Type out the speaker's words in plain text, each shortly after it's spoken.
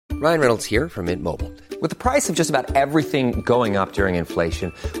Ryan Reynolds here from Mint Mobile. With the price of just about everything going up during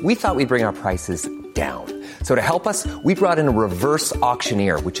inflation, we thought we'd bring our prices down. So to help us, we brought in a reverse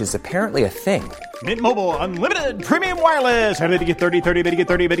auctioneer, which is apparently a thing. Mint Mobile Unlimited Premium Wireless. How to get 30, 30, bit to get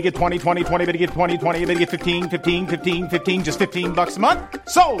 30, bit to get 20, 20, 20, bit to get 20, 20, bit to get 15, 15, 15, 15, just $15 a month?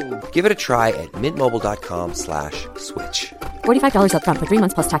 Sold! Give it a try at mintmobile.com/switch. $45 up front for 3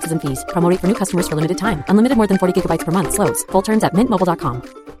 months plus taxes and fees. Promo rate for new customers for limited time. Unlimited more than 40 gigabytes per month. Slows full terms at mintmobile.com.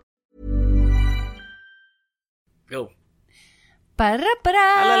 Go.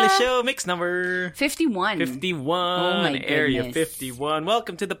 Para-para! Alala Show, mix number 51. 51. Oh my Area goodness. 51.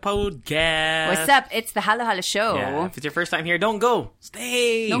 Welcome to the podcast. What's up? It's the Halo Halo Show. Yeah, if it's your first time here, don't go.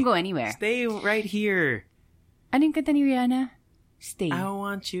 Stay. Don't go anywhere. Stay right here. Ano yung kanta ni Rihanna? Stay. I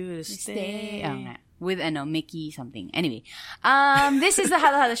want you to stay. Oh, nga. With Mickey something. Anyway, this is the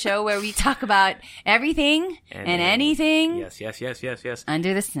Halo Halo Show where we talk about everything and anything. Yes.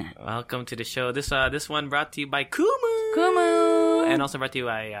 Under the sun. Welcome to the show. This one brought to you by Kumu. And also brought to you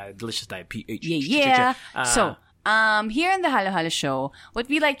by Delicious Diet PH. Yeah. So, here in the Halo Halo Show, what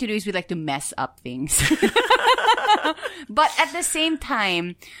we like to do is we like to mess up things. But at the same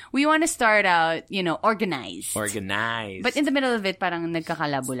time, we want to start out, organized. Organized. But in the middle of it, parang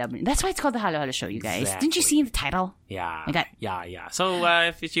nagkakalabo-labo. That's why it's called the Halo Halo Show, you guys. Exactly. Didn't you see the title? Yeah. My God. Yeah. So,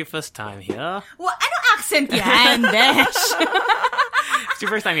 if it's your first time here. Well, ano accent yan, Besh? If it's your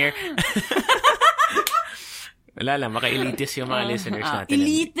first time here. Wala lang, maka-elitist yung mga listeners natin.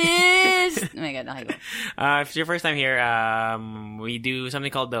 Elitist! Oh my God, okay, go. If it's your first time here, we do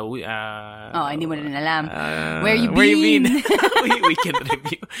something called the... hindi mo na alam. Where you we been? can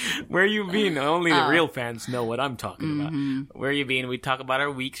review. Where you been? Only the real fans know what I'm talking about. Where you been? We talk about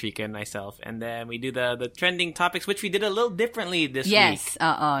our weeks, Rika and myself, and then we do the trending topics, which we did a little differently this week. Yes,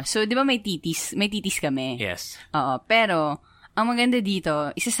 So, di ba may titis? May titis kami. Yes. Pero... Ang maganda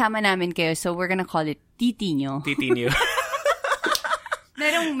dito, isasama namin kayo, so we're gonna call it Titi Nyo. Titi Nyo.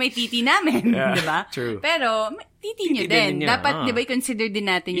 Merong may titi namin, di ba? True. Pero, titi nyo din. Dapat, di ba, i-consider din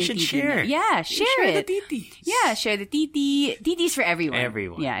natin yung titi. Share. Yeah, share it. The titi. Yeah, share the titi. Titi's for everyone.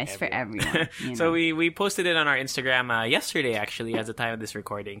 Yeah, it's for everyone. So we posted it on our Instagram yesterday, actually, at the time of this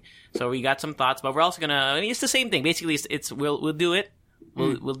recording. So we got some thoughts, but we're also gonna. It's the same thing. Basically, we'll do it.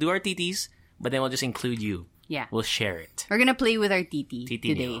 We'll do our titis, but then we'll just include you. Yeah. We'll share it. We're gonna play with our titi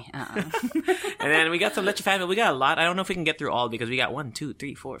today. And then we got some Leche Fan Mail. We got a lot. I don't know if we can get through all because we got 1, 2,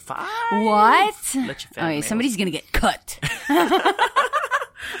 3, 4, 5. What? Leche Fan Okay, Mails. somebody's gonna get cut.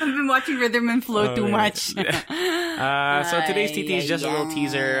 I've been watching Rhythm and Flow too much. So today's TT is just a little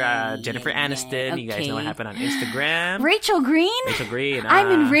teaser. Jennifer Aniston. Okay. You guys know what happened on Instagram. Rachel Green? Rachel Green.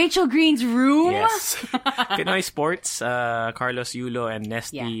 I'm in Rachel Green's room. Yes. Pinoy Sports. Carlos Yulo and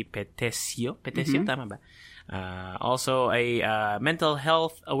Nesty Petesio. Petesio, tama ba? Also, a mental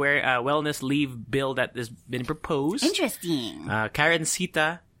health wellness leave bill that has been proposed. Interesting. Karen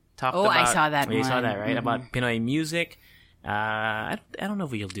Sita talked about... I saw that one. You saw that, right? About Pinoy music. I don't know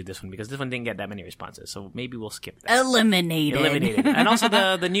if we'll do this one because this one didn't get that many responses, so maybe we'll skip that. Eliminated. And also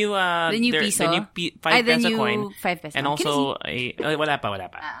the new piso. the new 5 peso new coin. 5 peso. And also wala pa. Okay.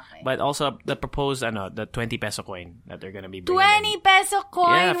 But also the proposed the 20 peso coin that they're gonna be bringing 20 peso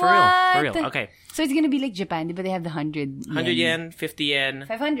coin. Yeah, for real. Okay. So it's gonna be like Japan, but they have the 100 yen, 50 yen,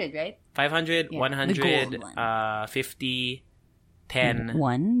 500, right? 500, Yeah, 100, the gold one. 50, 10,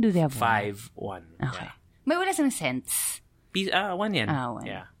 1? Do they have 5, 1. Okay. Yeah. May wala sang cents. 1 yen. 1.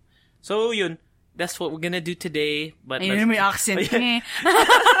 Yeah. So yun, that's what we're gonna do today. But Ayun may accent.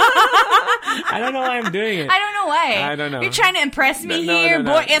 I don't know why I'm doing it. I don't know why. I don't know. You're trying to impress me here,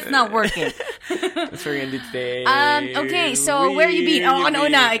 No. boy. It's not working. That's what we're gonna do today. Okay, so where you been? Oh, no,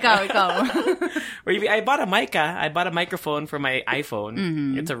 ikaw. Where you been? I bought a mic. I bought a microphone for my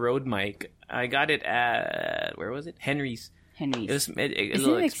iPhone. It's a Rode mic. I got it at where was it? Henry's. It was a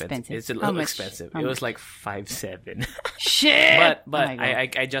little expensive. It's a little expensive. It was like 5.7. Shit. But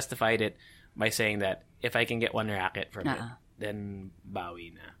I justified it by saying that if I can get one racket from it, then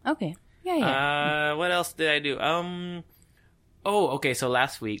bawi na. Okay. Yeah. What else did I do? Okay. So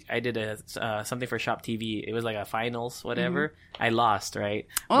last week I did something for Shop TV. It was like a finals, whatever. I lost, right?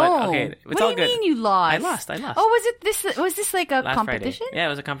 But, okay, it's what all do you good. mean you lost? I lost. Oh, was this like a Last competition? Friday. Yeah, it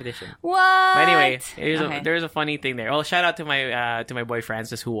was a competition. What? But anyway, there's a funny thing there. Oh, shout out to my boy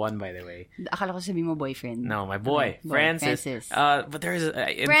Francis who won, by the way. Akala ko sabi mo boyfriend. No, my boy Francis. But there's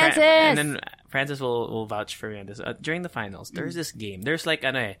Francis, and then Francis will vouch for me on this. During the finals, there's this game. There's like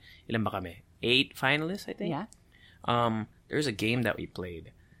ilan ba kami? 8 finalists, I think. Yeah. There's a game that we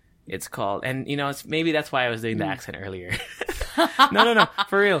played. It's called, and maybe that's why I was doing the accent earlier. No,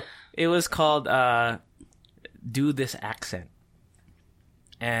 for real. It was called Do This Accent.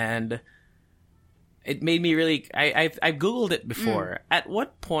 And it made me really... I've Googled it before. At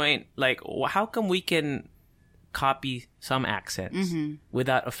what point, like, how come we can copy some accents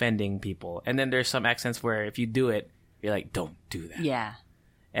without offending people? And then there's some accents where if you do it, you're like, don't do that. Yeah.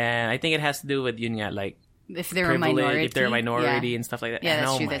 And I think it has to do with, yun nga, like, if they're a minority. If they're a minority and stuff like that. Yeah, and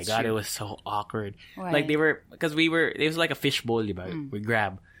that's oh true, my God, it was so awkward. Why? Like, because it was like a fishbowl, we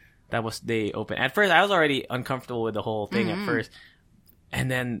grab. That was, they open. At first, I was already uncomfortable with the whole thing at first. And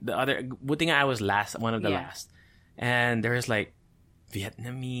then the other, good thing I was one of the last. And there was like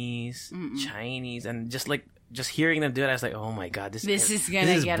Vietnamese, Chinese, and just hearing them do it, I was like, oh my God, this is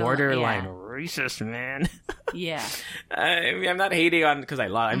borderline racist, man. Yeah. I'm not hating on because I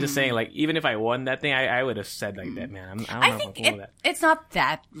lost. I'm just saying, like, even if I won that thing, I would have said like that, man. I don't know if it's not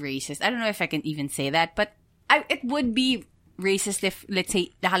that racist. I don't know if I can even say that, but it would be racist if, let's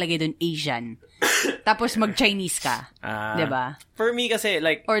say, nakalagay dun Asian. Tapos mag-Chinese ka. Diba? For me kasi,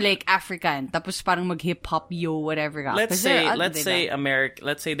 like... Or like African. Tapos parang mag-hip-hop, whatever ka. Let's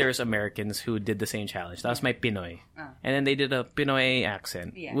say there's Americans who did the same challenge. That was my Pinoy. And then they did a Pinoy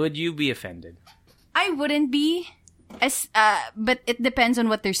accent. Yeah. Would you be offended? I wouldn't be. But it depends on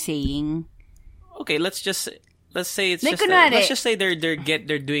what they're saying. Okay, let's say it's like, just let's just say they're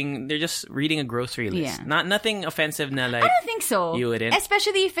just reading a grocery list. Yeah. Nothing offensive na like. I don't think so. You wouldn't?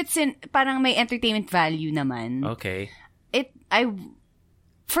 Especially if it's in parang may entertainment value naman. Okay.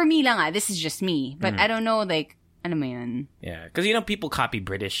 For me lang this is just me, but I don't know like ano mo yun. Yeah, because people copy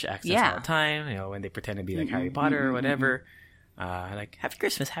British accents all the time. When they pretend to be like Harry Potter or whatever. Like Happy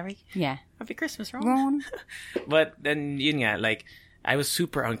Christmas, Harry. Yeah. Happy Christmas, Ron. But then yun nga, like. I was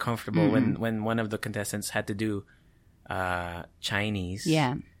super uncomfortable when one of the contestants had to do Chinese.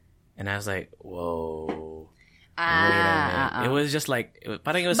 Yeah. And I was like, whoa. Wait a minute. It was just like...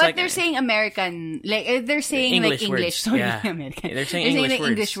 But they're saying American... Like, they're saying English like English. Words. Sorry, yeah. American. They're saying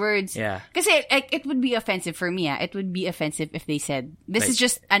English words. Yeah. Kasi like, it would be offensive for me. It would be offensive if they said... This is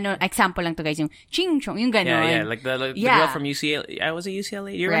just... example lang to guys. Yung ching chong. Yung ganon. Yeah. Like the girl from UCLA. I was at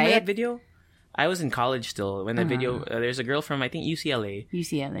UCLA. You remember that video? I was in college still when that video. There's a girl from I think UCLA.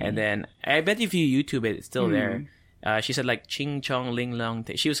 And then I bet if you YouTube it, it's still there. She said like ching chong ling long.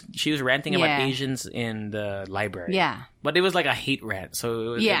 She was ranting about Asians in the library. Yeah, but it was like a hate rant,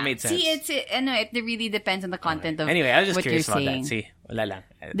 so it made sense. See, it really depends on the content of. Anyway, I was just what curious you're about saying. that. See, wala lang.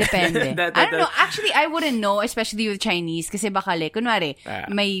 Depende. I don't know. Actually, I wouldn't know, especially with Chinese, kasi baka like, kunwari,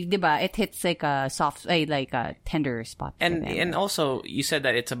 may, diba, it hits like a soft, like a tender spot. And also, you said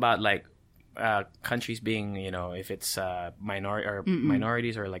that it's about like. Countries being, if it's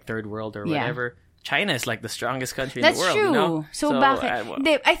minorities or like third world or whatever, China is like the strongest country in the world. That's true. So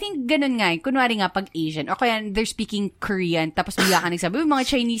bakit? I think ganun nga. Kunwari nga pag Asian, o kaya they're speaking Korean, tapos bigla ka nagsabi, mga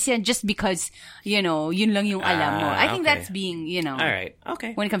Chinese yan, just because, yun lang yung alam mo. I think that's being, All right.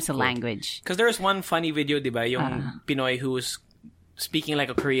 Okay. When it comes to language. Because there was one funny video, diba, yung Pinoy who was speaking like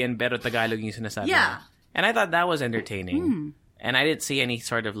a Korean, pero Tagalog yung sinasabi. Yeah. And I thought that was entertaining. And I didn't see any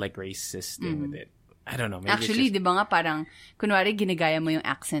sort of like racist thing with it. I don't know. Maybe actually, di ba nga parang, kunwari ginagaya mo yung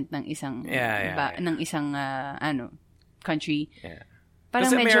accent ng isang, ng isang, country. Yeah. Parang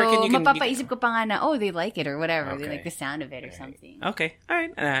medyo, mapapaisip ko pa nga na, they like it or whatever. Okay. They like the sound of it or something. Okay. All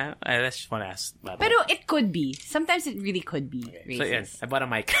right. I just want to ask about that. Pero it could be. Sometimes it really could be racist. So, yeah. I bought a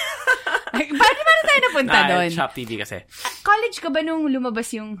mic. Paano tayo napunta doon? Shop TV kasi. College ka ba nung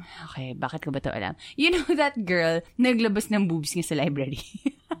lumabas yung... Okay, bakit ko ba to alam? You know that girl, naglabas ng boobs niya sa library.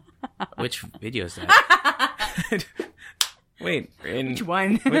 Which video is that? Wait. Which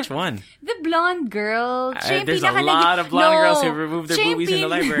one? Which one? The blonde girl. There's a lot of blonde girls who remove their boobies in the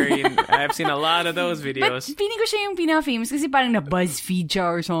library. And I've seen a lot of those videos. But feeling ko siya yung pinaka-famous kasi parang na BuzzFeed siya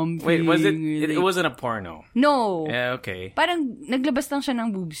or something. Wait, was it? It wasn't a porno. No. Yeah, okay. Parang naglabas lang siya ng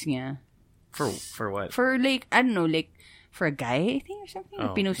boobs niya. For what? For like, I don't know, like, for a guy, I think, or something.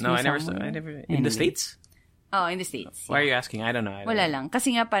 Oh. No, I never. In the States? Oh, in the States. Why are you asking? I don't know. Wala lang.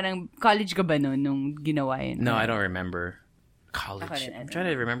 Kasi nga parang college ka ba nun nung ginawa yun? No, I don't remember. College. I'm trying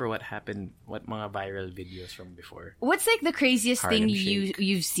to remember what happened, what mga viral videos from before. What's like the craziest thing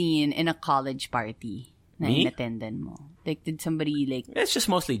you've seen in a college party na inattendan mo? Like, did somebody like... It's just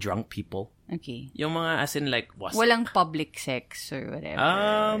mostly drunk people. Okay. Yung mga as in like... Walang public sex or whatever.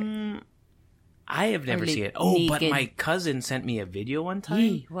 I have never seen it. Oh, naked. But my cousin sent me a video one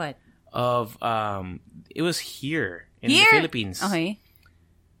time. What? Of, it was here in the Philippines. Okay.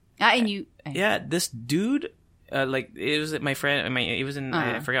 And you... Yeah, this dude... like it was my friend. It was in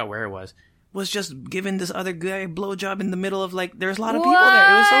I forgot where it was just giving this other guy a blowjob in the middle of like there's a lot of people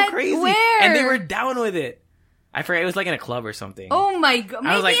there. It was so crazy, Where? And they were down with it. I forget. It was like in a club or something. Oh my god!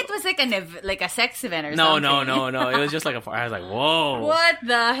 Maybe it was like a sex event or something. No. It was just like I was like, whoa. What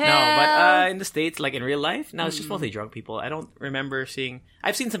the hell? No, but in the States, like in real life, no, it's just mostly drunk people. I don't remember seeing.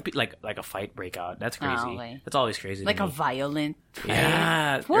 I've seen some like a fight break out. That's crazy. Oh, okay. That's always crazy. Like a violent fight.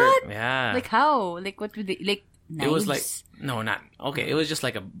 Yeah. What? Yeah. Like how? Like what would they like? Knives? It was like not okay. It was just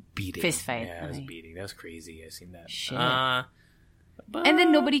like a beating. Fist fight. Yeah, it was a beating. That was crazy. I've seen that. Shit. But, and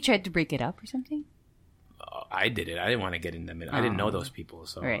then nobody tried to break it up or something. I did it. I didn't want to get in the middle. I didn't know those people,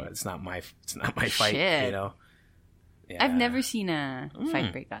 so it's not my fight. Shit. You know. Yeah. I've never seen a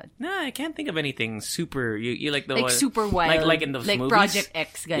fight break out. No, I can't think of anything super. You like the like one, super wild, like in those like movies? Project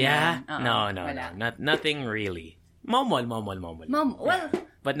X. Ganyan. Yeah. No. Nothing really. Momol. Well,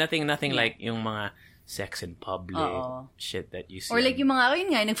 but nothing like yung mga sex in public shit that you see. Or like yung mga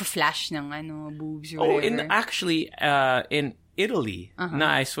yun nga nagfa-flash ng boobs or whatever. In Italy. No,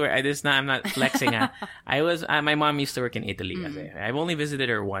 I swear, I'm not flexing. My mom used to work in Italy. I've only visited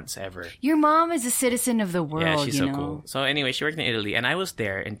her once ever. Your mom is a citizen of the world. Yeah, she's so cool. So anyway, she worked in Italy, and I was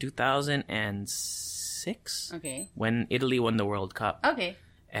there in 2006. Okay. When Italy won the World Cup. Okay.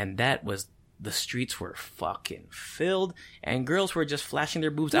 And the streets were fucking filled, and girls were just flashing their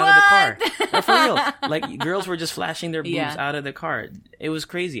boobs out of the car. No, for real. Like, girls were just flashing their boobs out of the car. It was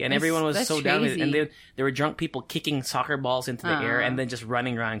crazy, and everyone was so down with it. And there were drunk people kicking soccer balls into the air and then just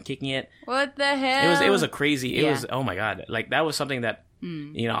running around kicking it. What the hell? It was a crazy. It was, oh my god, like that was something that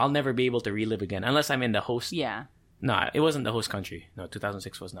I'll never be able to relive again unless I'm in the host. Yeah. No, it wasn't the host country. No,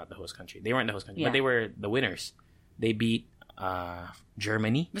 2006 was not the host country. They weren't the host country, but they were the winners. They beat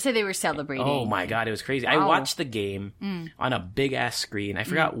Germany. So they were celebrating. Oh my god, it was crazy. Wow. I watched the game on a big ass screen. I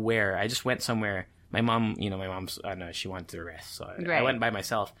forgot where. I just went somewhere. My mom's, she wanted to rest, so I went by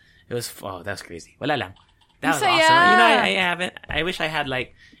myself. It was, that's crazy. Wala lang. That was awesome. I wish I had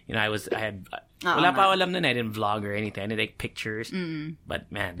like, wala pa alam nun. I didn't vlog or anything. I didn't take pictures.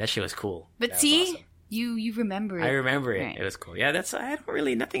 But man, that shit was cool. But see, awesome. You remember it. I remember it. Right. It was cool. Yeah, I don't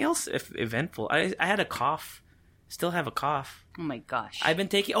really, nothing else eventful. I had a cough. Still have a cough. Oh my gosh. I've been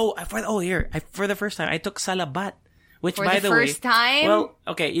taking for the first time I took salabat, which for by the way, first time. Well,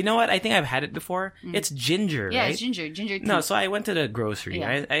 okay, you know what? I think I've had it before. It's ginger, yeah, right? It's ginger tea. No, so I went to the grocery.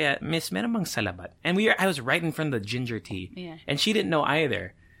 Yeah. I Miss meron bang salabat, and I was right in front of the ginger tea, and she didn't know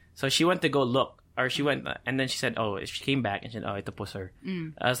either. So she went to go look. Or she went, and then she said, she came back and she said, ito po, sir.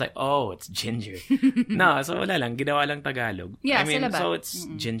 I was like, it's ginger. No, so wala lang, ginawa lang Tagalog. Yeah, I mean, salabat. so it's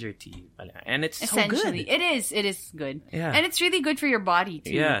ginger tea. And it's so good. It is good. Yeah. And it's really good for your body,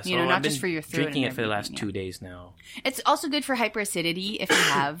 too. Yeah, so not I've been just for your throat. Drinking it for the last 2 days now. It's also good for hyperacidity if you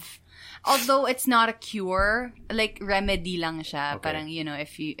have. Although it's not a cure, like remedy lang siya. Okay. Parang,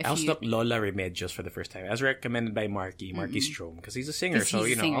 if you... I also took Lola Remedios for the first time, as recommended by Marky Strom, because he's a singer. So,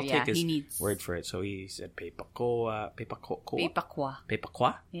 I'll take his word for it. So he said, Pepakwa?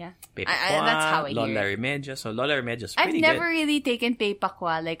 Yeah. Pepakwa. That's how I hear Lola it. Remedios. So Lola Remedios, pretty good. I've never really taken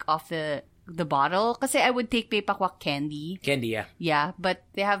Pepakwa, like, off the bottle. Kasi I would take Pepakwa candy. Candy, yeah. Yeah, but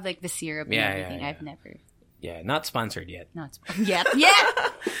they have, like, the syrup and everything. Yeah. I've never... Yeah, not sponsored yet. Yet.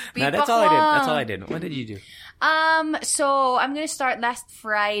 No, that's all I did. What did you do? So I'm gonna start last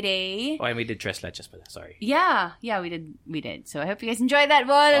Friday. And we did Tres Leches, but sorry. Yeah, we did. So I hope you guys enjoyed that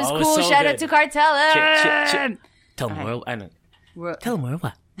one. It was cool. So Shout good. out to Cartella. Tell more. Tell more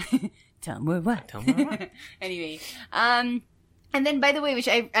what? Tell more what? Anyway, and then, by the way, which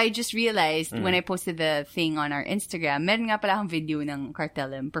I just realized when I posted the thing on our Instagram, meron nga pala akong video ng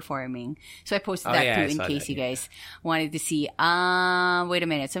Cartellum performing. So I posted that too in case you guys wanted to see. Wait a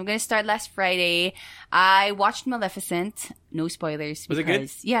minute. So I'm going to start last Friday. I watched Maleficent. No spoilers. Was it good?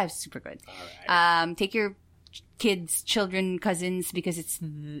 Yeah, it was super good. Right. Take your kids, children, cousins, because it's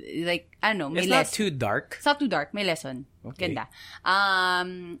like, I don't know. It's not too dark. It's not too dark. May lesson. Okay. Ganda.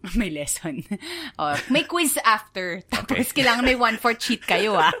 May lesson. May quiz after. Tapos kailangan may 1/4 cheat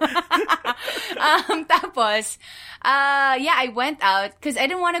kayo, Tapos, I went out because I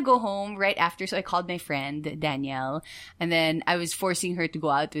didn't want to go home right after. So I called my friend, Danielle. And then I was forcing her to go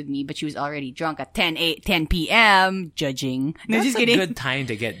out with me, but she was already drunk at 10 p.m. Judging. No, That's a good time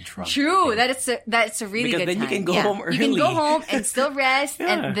to get drunk. True. That's a really because good time. Because then you can go home early. You can go home and still rest.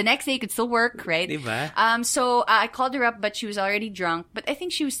 And the next day you could still work, right? Diba? So I called her up, but she was already drunk. But I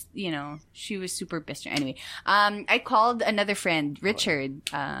think she was, she was super pissed. Anyway, I called another friend, Richard.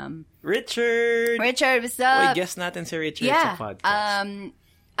 Richard, what's up? Uy, guess natin si Richard sa podcast.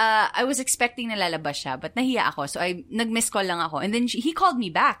 I was expecting na lalabas siya, but nahiya ako. So, nag-miss call lang ako. And then he called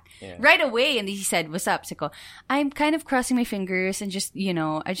me back right away. And he said, what's up? So, I'm kind of crossing my fingers and just,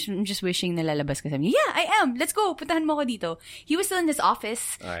 I'm just wishing na lalabas ka. Yeah, I am. Let's go. Puntahan mo ko dito. He was still in his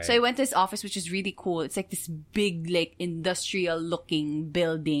office. Right. So, I went to his office, which is really cool. It's like this big, like, industrial-looking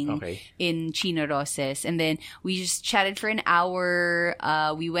building in Chino Roses. And then, we just chatted for an hour.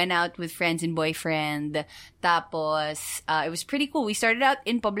 We went out with friends and boyfriend. Tapos, it was pretty cool. We started out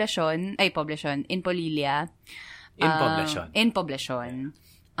in Poblacion, in Polilia. In Poblacion.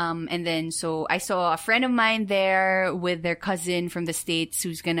 And then, so I saw a friend of mine there with their cousin from the States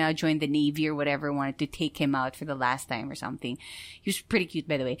who's gonna join the Navy or whatever, wanted to take him out for the last time or something. He was pretty cute,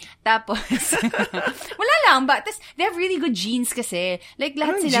 by the way. Tapos, wala lang ba? Tapos, they have really good jeans kasi. Like,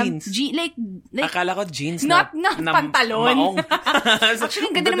 lahat sila. Jeans? Like, akala ko jeans not pantalon. Actually,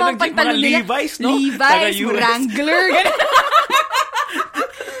 ang ganda ng mga pantalon nila. Levi's, no? Levi's, Wrangler, gano'n.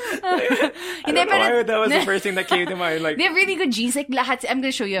 That was the first thing that came to mind. Like, they have really good jeans. Like, lahat, I'm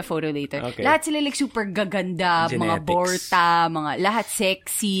gonna show you a photo later. Okay. Lahat sila like super gaganda, Genetics. mga borta, lahat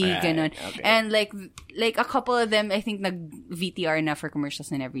sexy, ganun. Okay. And like a couple of them, I think nag-VTR na for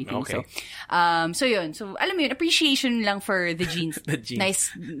commercials and everything. Okay. So yun. So, alam mo yun, appreciation lang for the jeans. The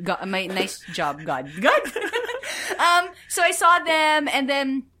jeans. Nice job, God. So I saw them, and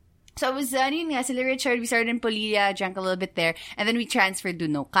then, so I was, sila Richard, we started in Polilia, drank a little bit there, and then we transferred to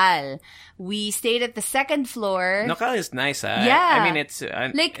Nocal. We stayed at the second floor. Nocal is nice, huh? Yeah. I mean, it's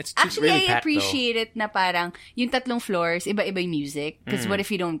actually, really I packed, appreciate it na parang, yung tatlong floors, iba-iba yung music. Because what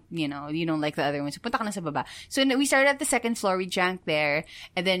if you don't, you don't like the other ones? So, punta ka na sa baba. So, we started at the second floor, we drank there,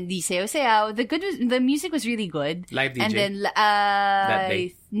 and then di sayaw-sayaw. The music was really good. Live DJ? And then, that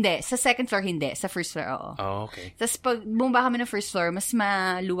day? Hindi. Sa second floor, hindi. Sa first floor, oo. Oh, okay. Tapos pag bumaba kami ng first floor, mas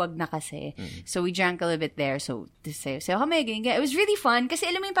maluwag na kasi. So, we drank a little bit there. So, sayo kami, ganyan. It was really fun. Kasi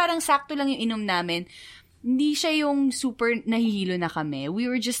alam mo yung parang sakto lang yung inom namin. Hindi siya yung super nahihilo na kami.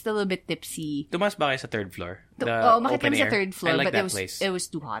 We were just a little bit tipsy. Tumas ba kayo sa third floor? Makita kami sa third floor. I like but that place. it was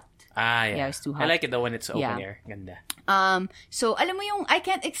too hot. Yeah. Yeah, it was too hot. I like it though when it's open air. Ganda. So, alam mo yung, I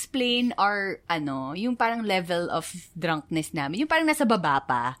can't explain our, yung parang level of drunkenness namin. Yung parang nasa baba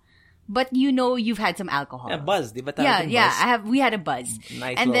pa. But you've had some alcohol. A buzz, di ba? We had a buzz.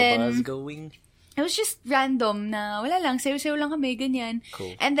 Nice and little then, buzz going. It was just random na wala lang, sayo-sayo lang kami, ganyan.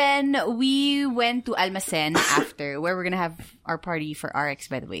 Cool. And then, we went to Almacen after, where we're gonna have our party for RX,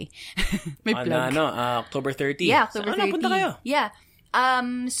 by the way. May plug. October 30. Yeah, October 30. Punta kayo. Yeah.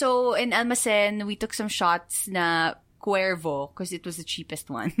 So, in Almacen, we took some shots na Cuervo, because it was the cheapest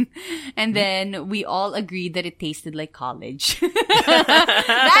one. And then, we all agreed that it tasted like college.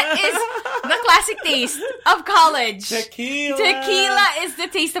 That is the classic taste of college. Tequila is the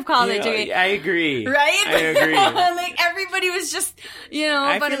taste of college. Yeah, okay? I agree. Right? I agree. Like, everybody was just,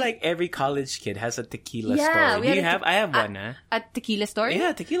 I feel like every college kid has a tequila story. Do you have? I have one, huh? A tequila story?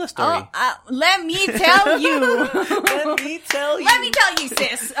 Yeah, tequila story. Let me tell you. Let me tell you,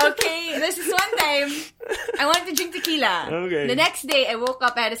 sis. Okay? This is one time, I wanted to drink tequila. Okay. The next day, I woke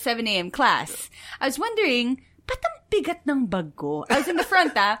up at a 7 a.m. class. I was wondering, ba't ang bigat ng bag ko? I was in the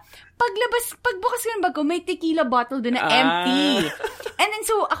front, pagbukas ko ng bag ko, may tequila bottle doon na empty. And then,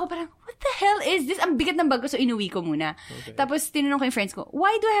 so, ako parang, what the hell is this? Ang bigat ng bag ko, so inuwi ko muna. Okay. Tapos, tinanong ko yung friends ko,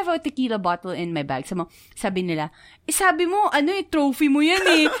 why do I have a tequila bottle in my bag? Sabi nila, sabi mo, trophy mo yan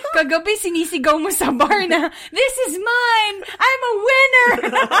eh. Kagabi, sinisigaw mo sa bar na, this is mine! I'm a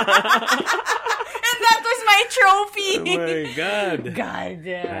winner! And that was my trophy! Oh my God.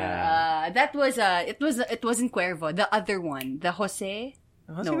 That was, it wasn't Cuervo. The other one, the Jose?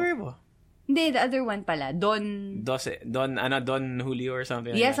 Jose Cuervo? Hindi, the other one pala. Don Julio or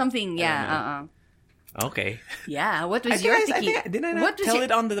something like yeah, that. Something, yeah. Okay. Yeah, what was your tequila? Didn't I not tell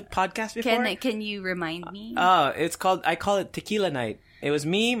it on the podcast before? Can you remind me? I call it Tequila Night. It was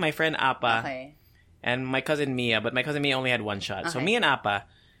me, my friend Apa, and my cousin Mia, but my cousin Mia only had one shot. Okay. So me and Apa,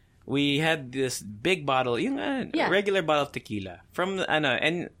 we had this big bottle, regular bottle of tequila.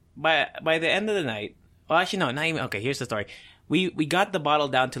 And by the end of the night, well, actually no, not even, okay, here's the story. We got the bottle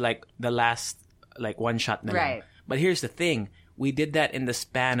down to like the last one shot na lang. Right. But here's the thing. We did that in the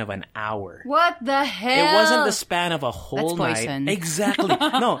span of an hour. What the hell? It wasn't the span of a whole night. That's poison. Exactly.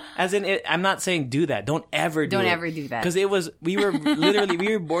 No, as in, I'm not saying do that. Don't ever do that. Because we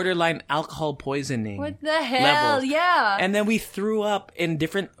were borderline alcohol poisoning. What the hell? Levels. Yeah. And then we threw up in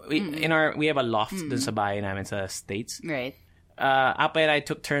different, we have a loft dun sa bahay namin sa States. Right. Apa and I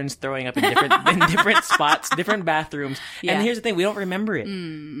took turns throwing up in different spots, different bathrooms. Yeah. And here's the thing, we don't remember it.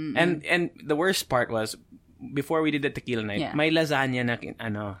 And the worst part was, before we did the tequila night, may lasagna na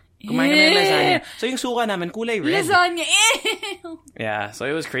Kumain kami ng lasagna. So yung suka namin, kulay red. Lasagna. Yeah, so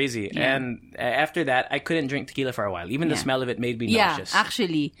it was crazy. Yeah. And after that, I couldn't drink tequila for a while. Even the smell of it made me nauseous. Yeah,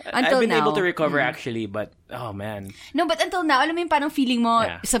 actually. Until I've been now. able to recover actually, but oh man. No, but until now, alam mo yung parang feeling mo,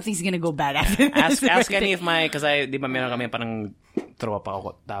 something's gonna go bad after this. Ask any of my, kasi di ba meron kami parang throw up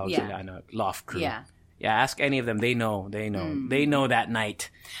ako tawag sila, loft crew. Yeah. Yeah, ask any of them. They know. They know that night.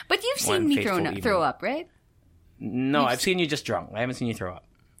 But you've seen me throw up, right? No, I've seen you just drunk. I haven't seen you throw up.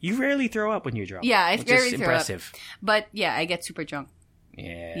 You rarely throw up when you're drunk. Yeah, it's very impressive. But yeah, I get super drunk.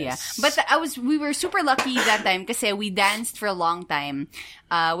 Yes. Yeah. But we were super lucky that time kasi we danced for a long time.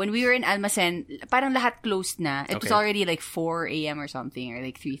 When we were in Almacen, parang lahat closed na. It was already like 4 a.m. or something, or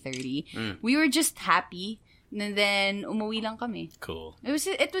like 3:30. We were just happy. And then, umuwi lang kami. Cool. It was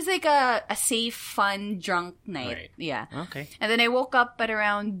like a safe, fun, drunk night. Right. Yeah. Okay. And then I woke up at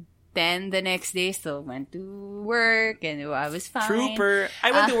around 10 the next day, still went to work, and I was fine. Trooper.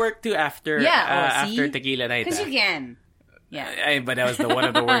 I went to work too after after tequila night. Because you can. Yeah. But that was one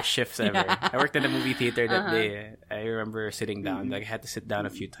of the worst shifts ever. I worked in a movie theater that day. I remember sitting down. Like I had to sit down a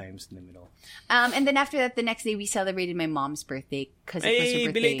few times in the middle. And then after that, the next day, we celebrated my mom's birthday. Because it was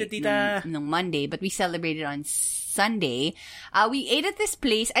her birthday nung Monday. But we celebrated on Sunday. We ate at this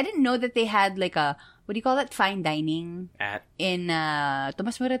place. I didn't know that they had like a, what do you call that? Fine dining. In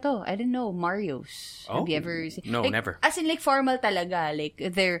Tomas Morato. I didn't know. Mario's. Oh. Have you ever seen? No, like, never. As in like formal talaga.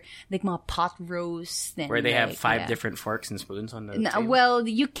 Like they're like mga pot roast. And where they like, have 5 different forks and spoons on the table? Well,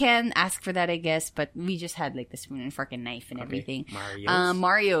 you can ask for that, I guess. But we just had like the spoon and fork and knife and everything.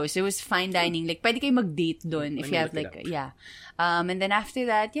 Mario's. It was fine dining. Like pwede kayo mag-date dun if you have like, and then after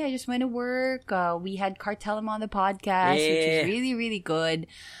that, I just went to work. We had Cartellum on the podcast, which was really, really good.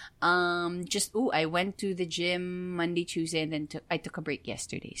 I went to the gym Monday, Tuesday, and then I took a break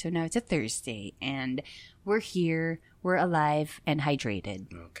yesterday. So now it's a Thursday, and we're here, we're alive, and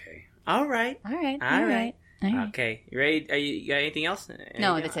hydrated. Okay. All right. Okay. You ready? You got anything else?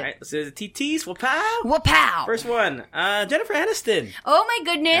 No, that's it. All right, so the TTs, wapow! Wapow! First one, Jennifer Aniston. Oh my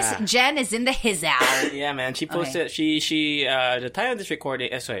goodness, Jen is in the hizzow. Yeah, man. She posted, she the time of this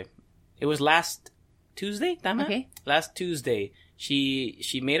recording, sorry, it was last Tuesday, tama? Okay. Last Tuesday.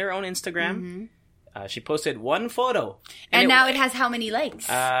 She made her own Instagram. She posted one photo. And now it has how many likes?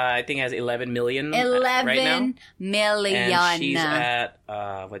 I think it has 11 million 11 right now. million. And she's at,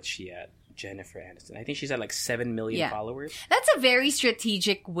 what's she at? Jennifer Aniston. I think she's at like 7 million followers. That's a very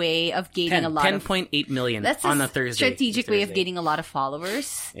strategic way of gaining a lot 10.8 million on a Thursday. Strategic way of gaining a lot of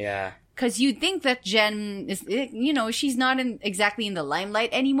followers. Yeah. Because you'd think that Jen is, she's not exactly in the limelight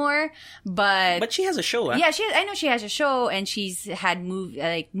anymore, but she has a show. Yeah, I know she has a show, and she's had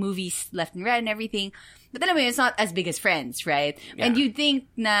movies left and right and everything. But anyway, it's not as big as Friends, right? Yeah. And you'd think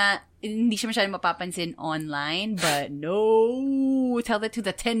na hindi siya masyadong mapapansin online, but no, tell that to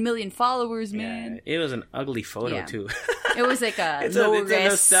the 10 million followers, man. Yeah, it was an ugly photo too. It was like a it's low a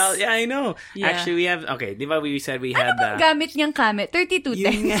res. Yeah, I know. Yeah. Actually, we have, okay, di ba we said we had... Ano bang gamit niyang kamit? 32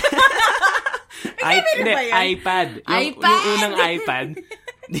 times. iPad. Yung unang iPad.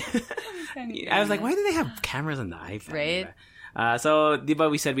 I was like, why do they have cameras on the iPad? Right. So, di ba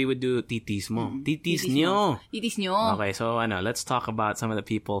we said we would do titis mo? Titis nyo. Titis nyo. Okay, so let's talk about some of the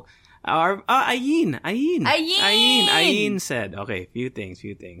people. Ayin said, okay, few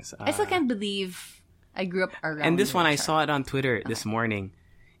things. I still can't believe I grew up around. And this one, I saw it on Twitter this morning.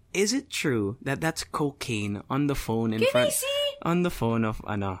 Is it true that that's cocaine on the phone in front? On the phone of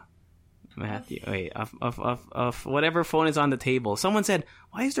Matthew, wait, of whatever phone is on the table. Someone said,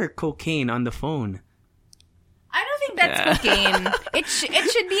 "Why is there cocaine on the phone?" I don't think that's cocaine. It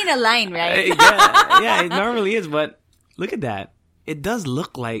should be in a line, right? yeah, it normally is. But look at that. It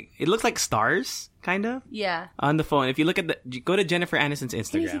looks like stars, kind of. Yeah. On the phone. If you look at go to Jennifer Aniston's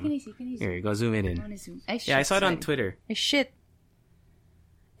Instagram. Can you see? Here, go zoom it in. I want to zoom. I saw it on Twitter. Shit.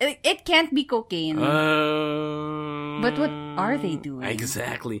 It can't be cocaine. But what are they doing?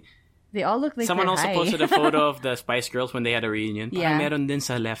 Exactly. They all look like someone also high. posted a photo of the Spice Girls when they had a reunion. Yeah. Meron din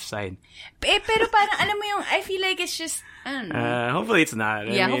sa left side. Pero parang, alam mo yung, I feel like it's just, I don't know. Hopefully it's not.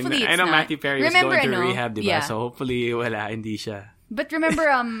 Hopefully it's I know not. Matthew Perry is going to rehab, diba? Yeah. So hopefully hindi siya. But remember,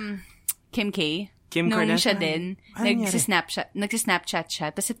 Kim K? Kim nung Kardashian? siya din, nagsisnapchat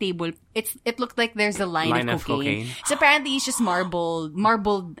siya, tapos sa table, it looked like there's a line of cocaine. So apparently, it's just marbled,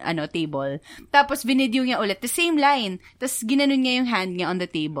 table. Tapos, binidyo niya ulit, the same line. Tapos, ginanon niya yung hand niya on the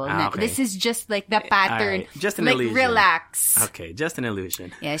table. Okay. This is just like the pattern. Right. Just an like, illusion. Relax. Okay, just an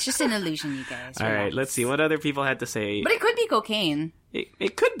illusion. Yeah, it's just an illusion, you guys. All right, let's see. What other people had to say? But it could be cocaine.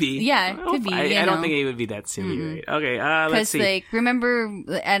 It could be. Yeah, it could be. I don't think it would be that silly, right? Okay, let's see. Because, remember,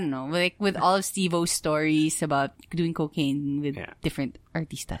 I don't know, with all of Steve-O's stories about doing cocaine with different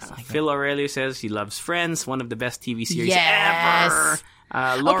artistas. Phil Aurelio says he loves Friends, one of the best TV series ever.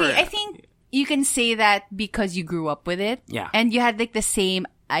 Laura, okay, I think you can say that because you grew up with it. Yeah. And you had the same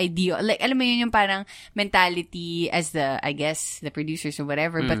idea. Alam mo yun yung parang mentality as I guess, the producers or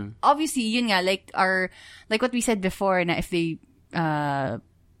whatever. But obviously, yun nga, like what we said before, na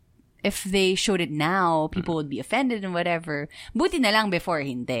if they showed it now, people would be offended and whatever. Buti na lang before,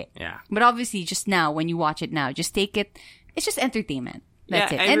 hindi. Yeah. But obviously, just now, when you watch it now, just take it, it's just entertainment.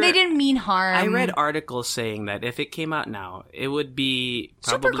 That's it. And they didn't mean harm. I read articles saying that if it came out now, it would be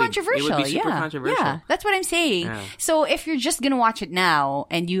super controversial. It would be super controversial. Yeah, that's what I'm saying. Yeah. So if you're just gonna watch it now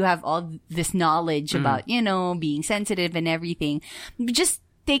and you have all this knowledge about, being sensitive and everything, just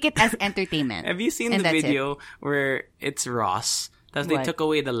take it as entertainment. Have you seen the video where it's Ross? That's they took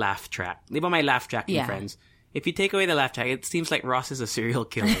away the laugh track. Di ba may laugh track in Friends? If you take away the laugh track, it seems like Ross is a serial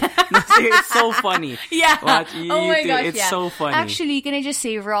killer. It's so funny. Yeah. Oh my gosh, it's so funny. Actually, can I just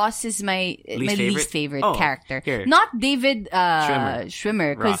say Ross is my least favorite character. Here. Not David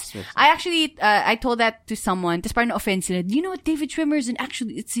Schwimmer. Because I actually I told that to someone. Tapos parang offensive. Do you know what David Schwimmer is? He's an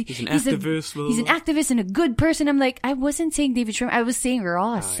activist. He's an activist and a good person. I'm like, I wasn't saying David Schwimmer. I was saying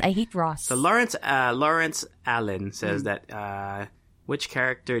Ross. I hate Ross. So Lawrence Allen says that which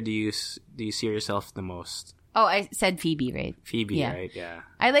character do you see yourself the most? Oh, I said Phoebe, right? Phoebe, right? Yeah.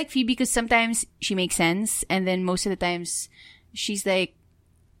 I like Phoebe because sometimes she makes sense, and then most of the times she's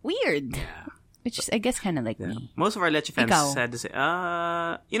weird. Yeah. Which is, I guess, kind of like me. Most of our Leche fans said to say,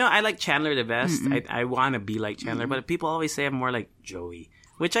 I like Chandler the best. I want to be like Chandler, but people always say I'm more like Joey,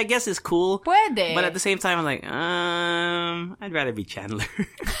 which I guess is cool. Puede. But at the same time, I'm like, I'd rather be Chandler.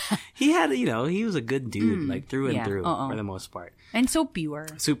 He had, he was a good dude, through and through for the most part. And so pure.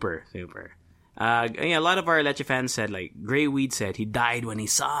 Super. A lot of our Leche fans said, Grey Weed said he died when he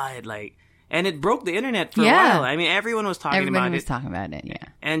saw it, and it broke the internet for a while. I mean, everyone was talking about it. Yeah.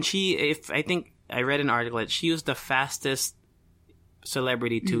 And I think I read an article that she was the fastest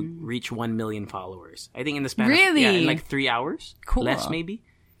celebrity to reach 1 million followers. I think in the span in 3 hours. Cool. Less maybe.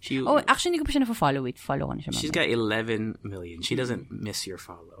 Actually, hindi ko pa siya na-follow. Wait, follow ko na siya. She's got 11 million. She doesn't miss your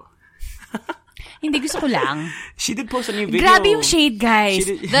follow. Hindi, gusto ko lang. She did post a new video. Grabe yung shade, guys.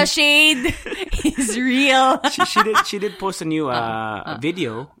 The shade is real. she did post a new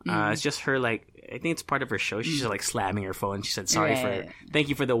video. It's just her, I think it's part of her show. She's just slamming her phone. She said, thank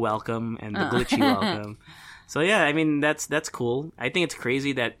you for the welcome and the glitchy welcome. So yeah, I mean, that's cool. I think it's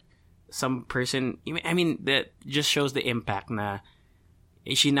crazy that some person, that just shows the impact na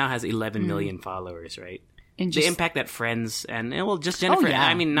she now has 11 million followers, right? The impact that Friends and just Jennifer.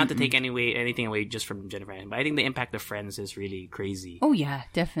 I mean, not to take anything away just from Jennifer, but I think the impact of Friends is really crazy. Oh yeah,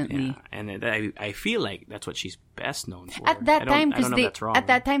 definitely. Yeah. And I feel like that's what she's best known for. At that time, because at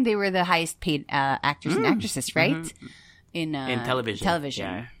that time they were the highest paid actors and actresses, right? In television. Television.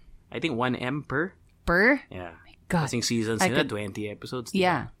 Yeah. I think 1M per. Yeah. My God. I think seasons 20 episodes.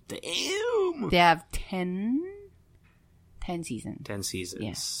 Yeah. Damn. They have 10 seasons. 10 seasons.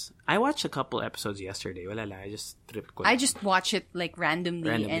 Yes. I watched a couple episodes yesterday. Wala lang. I just watch it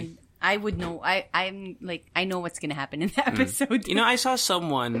randomly and I would know. I'm I know what's gonna happen in the episode. I saw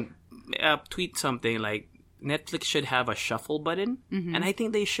someone tweet something like Netflix should have a shuffle button, and I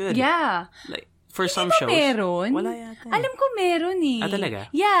think they should. Yeah. For some shows. Meron? Wala yata. Alam ko meron eh. Talaga?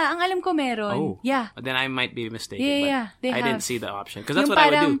 Yeah, ang alam ko meron. Oh. Yeah. Then I might be mistaken. Yeah. But I didn't see the option because that's what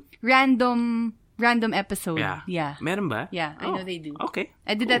I would do. Random episode. Yeah. Meron ba? Yeah, I know they do. Okay.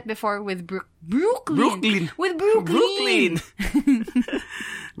 I did that before with Brooklyn. With Brooklyn.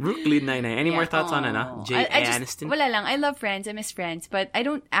 Brooklyn Nine-Nine. Any more thoughts on it? Jay Aniston? Wala lang. I love Friends. I miss Friends. But I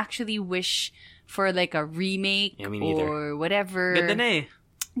don't actually wish for a remake or whatever. Ganda na eh.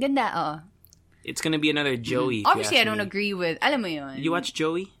 Ganda, It's gonna be another Joey. Obviously, I don't agree with... Alam mo yun. You watched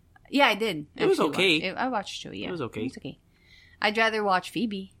Joey? Yeah, I did. It was okay. I watched Joey, yeah. It was okay. I'd rather watch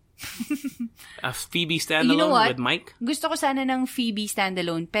Phoebe. A Phoebe standalone with Mike? Gusto ko sana ng Phoebe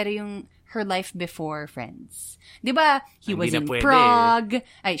standalone, pero yung her life before Friends. Diba? He was in Prague.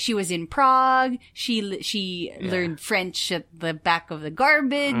 She was in Prague. She learned French at the back of the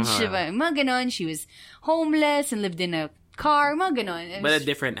garbage. Mga ganon. She was homeless and lived in a car. Mga ganon. But a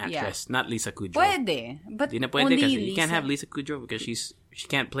different actress, not Lisa Kudrow. Pwede. But Di na pwede kasi you can't have Lisa Kudrow because she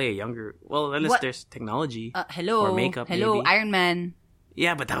can't play a younger... Well, unless there's technology. Or makeup, maybe. Iron Man.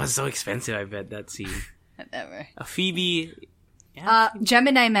 Yeah, but that was so expensive, I bet, that scene. Whatever. A Phoebe...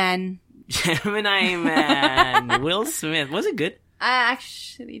 Gemini Man. Gemini Man. Will Smith. Was it good? I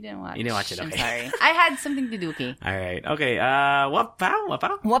actually didn't watch. You didn't watch it, okay. I'm sorry. I had something to do, okay? All right. Okay. Wapow.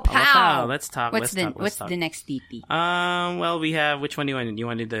 Wapow. Let's talk. What's the next TP? Well, we have, which one do you want? You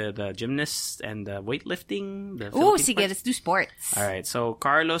wanted the gymnasts and the weightlifting? Sige, let's do sports. All right. So,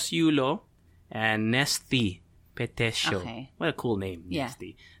 Carlos Yulo and Nesty Petesio. Okay. What a cool name, Yeah.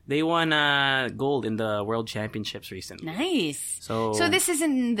 Nesty. They won gold in the World Championships recently. Nice. So this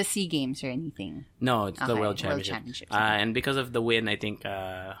isn't the SEA Games or anything? No, it's the World World Championships. Championships. And because of the win, I think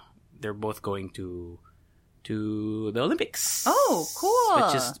they're both going to the Olympics. Oh, cool.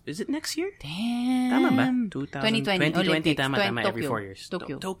 Which is it next year? Damn. Tama ba? 2020 Olympics. Tama, Tokyo. every 4 years.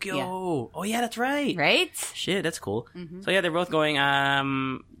 Tokyo. Yeah. Oh, yeah, that's right. Right? Shit, that's cool. So, yeah, they're both going.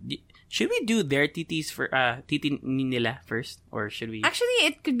 Should we do their titis for titi nila first, or should we? Actually,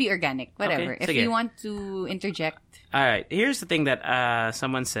 it could be organic. Whatever. Okay, if you want to interject. All right. Here's the thing that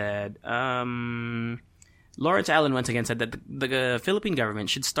someone said. Lawrence Allen once again said that the Philippine government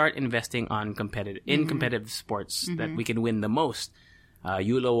should start investing on competitive sports that we can win the most.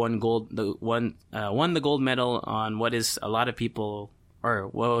 Yulo won the gold medal on what is a lot of people, or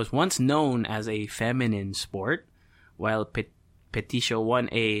what was once known as a feminine sport, while Peticio won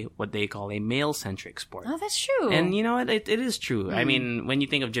what they call a male-centric sport. Oh, that's true. And you know what? It is true. I mean, when you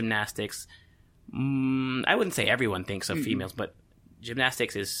think of gymnastics, I wouldn't say everyone thinks of females, but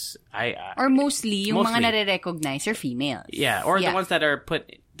gymnastics is... or mostly, yung mga nare-recognize are females. Yeah, or the ones that are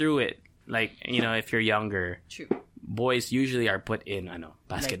put through it. Like, you know, if you're younger, true. Boys usually are put in,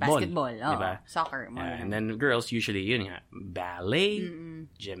 basketball. Like basketball, diba? Soccer. And then girls usually, yun nga, ballet,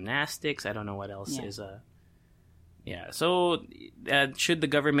 gymnastics, I don't know what else is... Yeah, so should the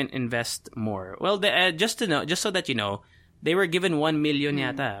government invest more? Well, just so that you know, they were given 1 million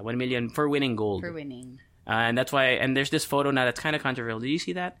yata, 1 million for winning gold. For winning. And that's why, and there's this photo now that's kind of controversial. Did you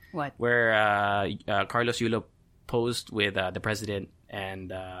see that? What? Where Carlos Yulo posed with the president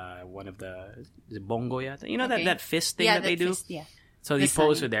and one of the bongo yata. You know that fist thing that they do? Fist, yeah. So he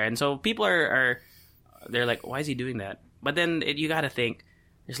posed with there. And so people they're like, why is he doing that? But then you gotta think,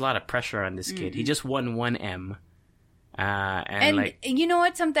 there's a lot of pressure on this kid. He just won 1M. And like, you know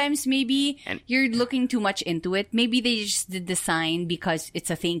what? Sometimes maybe you're looking too much into it. Maybe they just did the sign because it's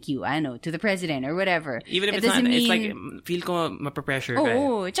a thank you, I know, to the president or whatever. Even if it's not, it's like, feel ko mapapressure ka.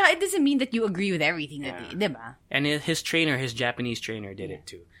 Oh, tsaka it doesn't mean that you agree with everything that they, diba? And his Japanese trainer did it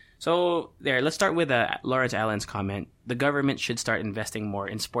too. So let's start with Lawrence Allen's comment. The government should start investing more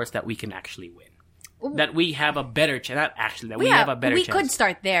in sports that we can actually win. That we have a better chance. Not actually, that we have a better chance. We could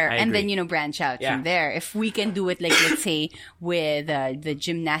start there and then, branch out from there. If we can do it, like, let's say, with the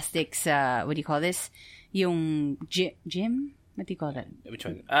gymnastics, what do you call this? Yung gym? What do you call that? Which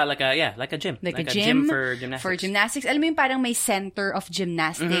one? Like a gym. Like a gym for gymnastics. For gymnastics. Alam mo yung parang may center of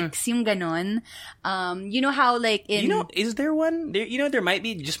gymnastics. Yung ganon. You know how like in... is there one? There might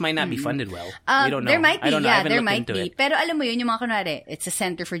be, just might not be funded well. We don't know. There might be, there might be. It. Pero alam mo yun, yung mga kunwari, it's a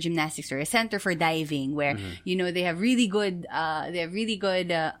center for gymnastics or a center for diving where, they have really good, I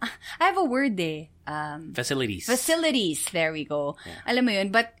have a word Facilities. There we go. Yeah. Alam mo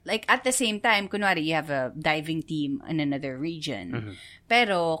yun. But like at the same time, kunwari you have a diving team in another region.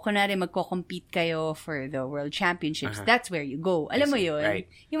 Pero kunwari magko-compete kayo for the World Championships, that's where you go. Alam mo yun? Right.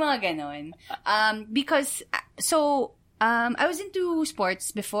 Yung mga ganon. Because, I was into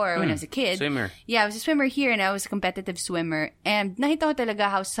sports before when I was a kid. Swimmer. Yeah, I was a swimmer here and I was a competitive swimmer. And nakita ko talaga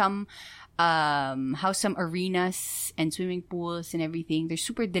how some arenas and swimming pools and everything, they're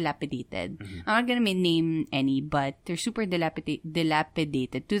super dilapidated. I'm not gonna name any, but they're super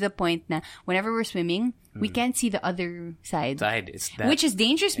dilapidated to the point na whenever we're swimming, we can't see the other side. Which is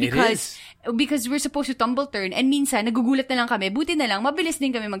dangerous because we're supposed to tumble turn and minsan nagugulat na lang kami, buti na lang, mabilis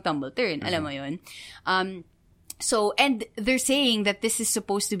din kami mag-tumble turn. Alam mo yun? So, and they're saying that this is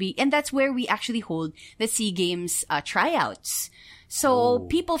supposed to be, and that's where we actually hold the SEA Games tryouts. So,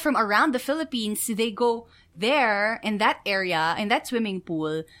 people from around the Philippines, they go there, in that area, in that swimming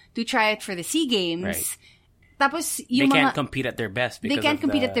pool, to try it for the SEA Games. Right. Tapos, they can't compete at their best. They can't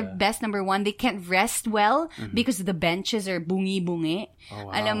compete at their best, number one. They can't rest well because the benches are bungi-bungi. Oh,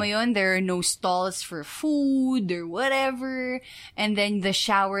 wow. Alam mo yun, there are no stalls for food or whatever. And then the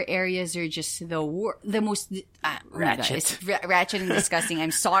shower areas are just the most... ratchet. Ratchet and disgusting. I'm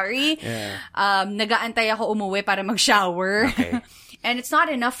sorry. Yeah. Nagaantay ako umuwi para mag-shower. Okay. And it's not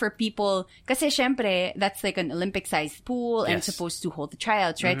enough for people, kasi syempre, that's like an Olympic-sized pool and it's supposed to hold the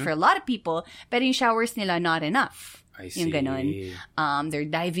tryouts, right? For a lot of people, pero yung showers nila not enough. I see. Yung ganon. Their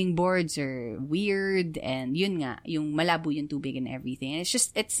diving boards are weird and yun nga, yung malabo yung tubig and everything. And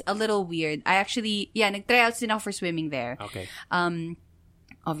it's a little weird. I actually, nag-tryouts din ako for swimming there. Okay.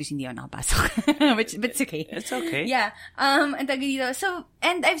 obviously hindi ako nakapasok. but it's okay. It's okay. Yeah. Ang tawag dito. So,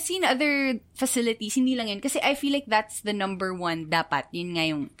 and I've seen other facilities, hindi lang yun. Kasi I feel like that's the number one dapat. Yun nga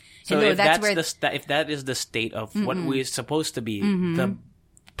yung, so if if that is the state of what we're supposed to be, the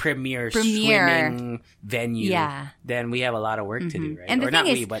premier swimming venue, then we have a lot of work to do, right? And or not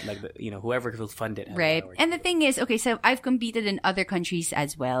we, but like whoever will fund it. Right. And the thing is, okay, so I've competed in other countries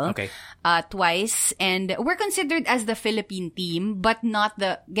as well. Okay. Twice, and we're considered as the Philippine team, but not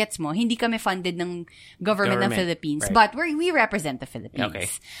the gets mo. Hindi kami funded ng government ng Philippines, right. But we represent the Philippines. Okay.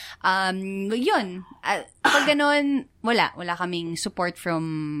 Yun. Pag ganon, wala kaming support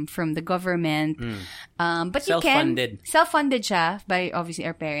from the government. But you can self-funded siya by obviously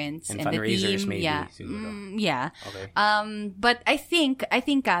our parents and the team. Maybe, yeah. Okay. But I think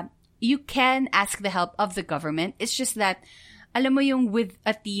you can ask the help of the government. It's just that alam mo yung with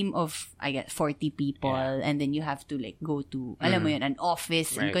a team of, I guess, 40 people, and then you have to like go to, alam mo yun, an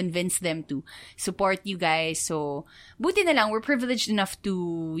office and convince them to support you guys. So, buti na lang, we're privileged enough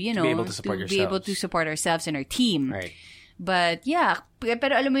to, be able to support ourselves and our team. Right. But, yeah,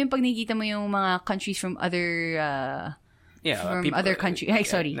 pero alam mo yung pag nakikita mo yung mga countries from other, other countries.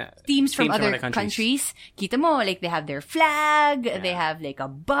 Teams from other countries. Kita mo, like, they have their flag, they have, like, a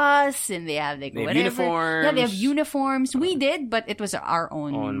bus, and they have, like, they whatever. Uniforms. Yeah, they have uniforms. We did, but it was our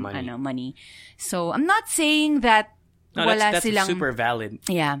own money. So, I'm not saying that that's super valid.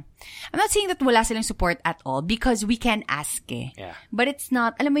 Yeah. I'm not saying that wala silang support at all, because we can ask Yeah. But it's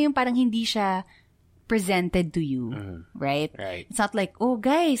not, alam mo yung parang hindi siya presented to you, right? Right. It's not like, oh,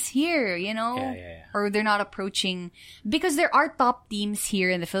 guys, here, Yeah. Or they're not approaching, because there are top teams here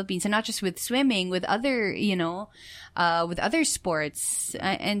in the Philippines, and not just with swimming, with other, with other sports,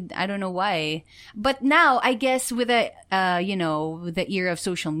 and I don't know why. But now, I guess with the, with the era of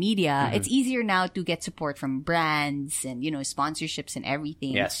social media, it's easier now to get support from brands and, sponsorships and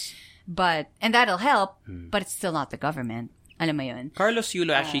everything. Yes. And that'll help, but it's still not the government. Alam mo yun? Carlos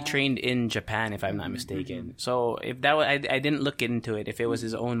Yulo actually trained in Japan, if I'm not mistaken. So if that was, I didn't look into it if it was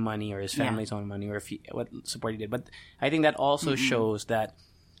his own money or his family's own money or if what support he did. But I think that also shows that,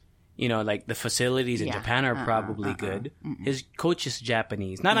 like the facilities in Japan are probably good. His coach is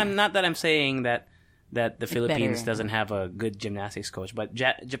Japanese. Not that I'm saying that the Philippines doesn't have a good gymnastics coach, but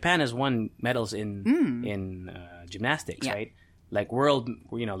Japan has won medals in gymnastics, right? Like world,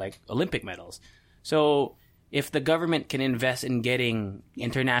 like Olympic medals. So if the government can invest in getting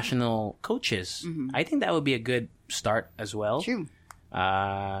international coaches, I think that would be a good start as well. True. So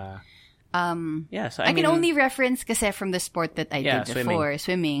I can only reference kasi from the sport that I did before,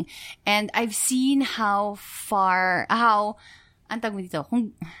 swimming. And I've seen how ang tawag mo dito,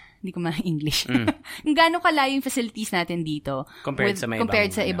 hindi ko ma-English. Kung gaano kalayo yung facilities natin dito compared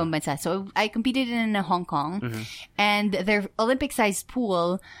sa ibang bansa. So, I competed in Hong Kong, and their Olympic-sized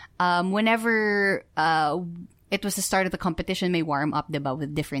pool, whenever it was the start of the competition, may warm-up, diba,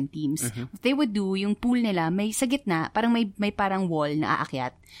 with different teams. What they would do, yung pool nila, may sa gitna, parang may parang wall na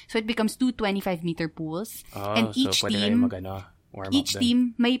aakyat. So, it becomes 2 25-meter pools. And each team... Each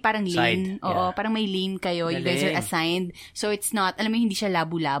team, may parang lane. Oo, parang may lane kayo. You guys are assigned. So, it's not, alam mo, hindi siya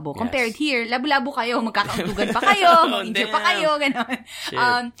labo-labo. Compared here, labo-labo kayo, magkakauntugan pa kayo, mag-injure pa kayo,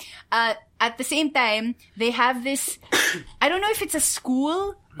 gano'n. At the same time, they have this, I don't know if it's a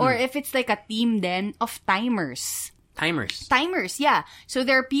school or if it's like a team then, of timers. Timers, yeah. So,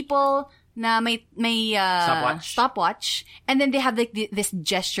 there are people na may stopwatch, and then they have like this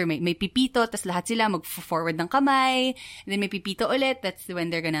gesture, may pipito, tas lahat sila mag-forward ng kamay, and then may pipito ulit, that's when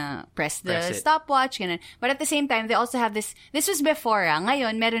they're gonna press the stopwatch, ganun. But at the same time, they also have this was before,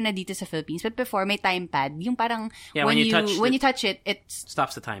 ngayon, meron na dito sa Philippines, but before, may time pad, yung parang, when you touch it, it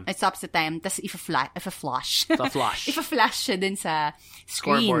stops the time. It stops the time, tas if a flash siya dun sa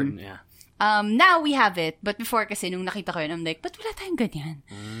screen. Scoreboard, yeah. Now we have it, but before kasi nung nakita ko yun, I'm like, but wala tayong ganyan.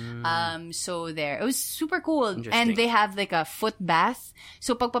 So there. It was super cool. And they have like a foot bath.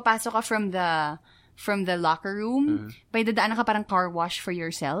 So pagpapasok ka from the locker room, may dadaanan ka parang car wash for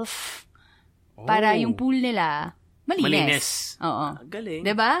yourself. Para yung pool nila, malinis. Oo. Galing.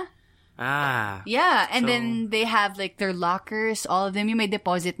 Diba? Yeah. And so, then they have like their lockers, all of them. Yung may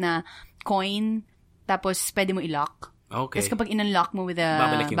deposit na coin, tapos pwede mo i-lock. Okay. Tapos kapag in-unlock mo with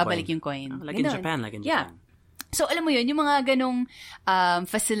babalik yung coin. Like in Japan. Yeah. So, alam mo yun, yung mga ganong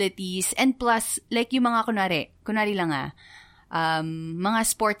facilities, and plus, like yung mga kunwari lang mga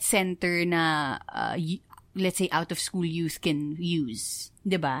sports center na, let's say, out-of-school youth can use.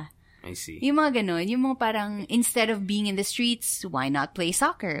 Diba? I see. Yung mga ganon, yung mga parang, instead of being in the streets, why not play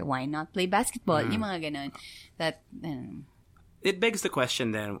soccer? Why not play basketball? Yung mga ganon. That, it begs the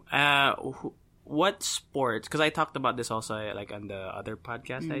question then, what sports, because I talked about this also like on the other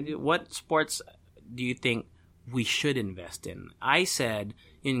podcast I do, what sports do you think we should invest in? I said,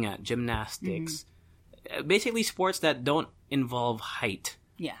 yun nga, gymnastics. Basically sports that don't involve height.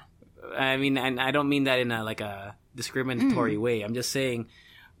 Yeah. I mean, and I don't mean that in a discriminatory way. I'm just saying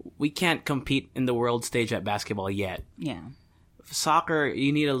we can't compete in the world stage at basketball yet. Yeah. Soccer,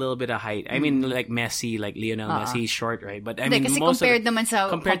 you need a little bit of height. I mean, like Messi, like Lionel Messi, he's short, right? But I mean, kasi most compared naman sa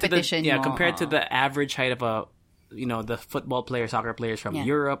competition mo. Compared to the average height of the football players, soccer players from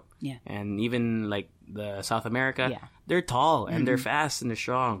Europe, and even like the South America, they're tall and they're fast and they're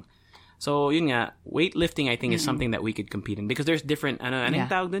strong. So, yun nga, weightlifting, I think, is something that we could compete in because there's different, anong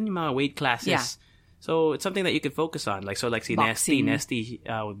tawag dun, yung mga weight classes. Yeah. So, it's something that you could focus on. Like, so like si Nesty,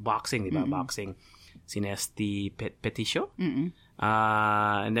 boxing, diba? Boxing. Si Nesty Peticio.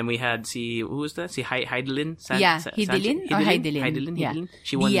 And then we had who was that? Si Heidelin? Heidelin. Yeah.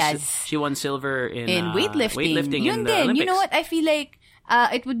 She won silver in weightlifting in the din. Olympics. You know what? I feel like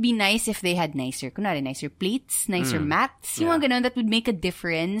it would be nice if they had nicer plates, nicer mats. Yung mga ganun, that would make a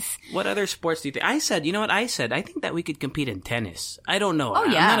difference. What other sports do you think? I think that we could compete in tennis. I don't know. Oh,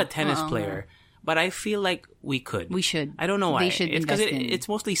 yeah. I'm not a tennis player, but I feel like we could. We should. I don't know why. They should it's because it's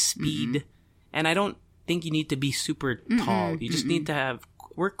mostly speed, and I don't think you need to be super tall. You just need to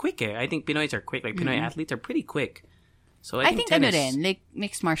we're quick. I think Pinoys are quick. Like Pinoy athletes are pretty quick. So I think tennis, like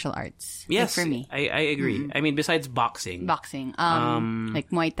mixed martial arts. Yes, like for me. I agree. I mean, besides boxing. Like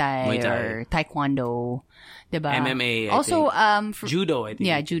Muay Thai or Taekwondo, diba? MMA, also, judo, I think.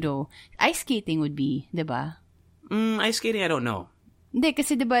 Yeah, judo. Ice skating would be, diba? Ice skating, I don't know. Hindi,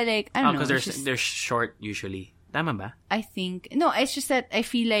 kasi diba like, I don't know. Because they're short usually. Tama ba? I think, no, it's just that I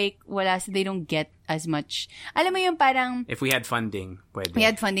feel like they don't get as much. Alam mo yung parang... If we had funding, pwede. We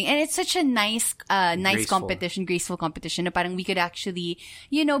had funding. And it's such a nice graceful competition, graceful competition na parang we could actually,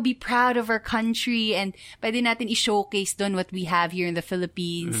 be proud of our country and pwede natin i-showcase doon what we have here in the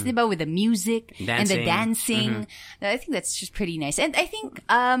Philippines, diba? With the music and the dancing. I think that's just pretty nice. And I think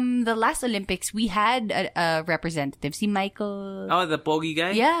the last Olympics, we had a representative, si Michael... Oh, the pogi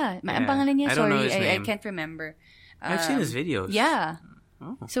guy? Yeah. Ang pangalan niya, I don't know his name. I can't remember. I've seen his videos. Yeah.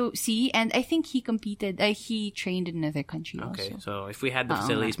 Oh. So, and I think he competed, he trained in another country also. Okay, so if we had the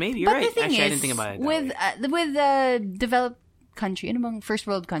facilities, maybe you're right. Actually, I didn't think about it with developed country, first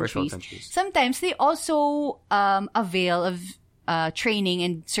world countries, sometimes they also avail of training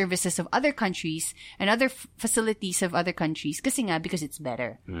and services of other countries and other facilities of other countries because it's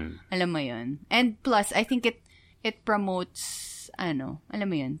better. Alam mo yun. And plus, I think it promotes... alam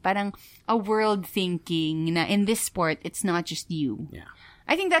mo yun, parang a world thinking na in this sport, it's not just you. Yeah.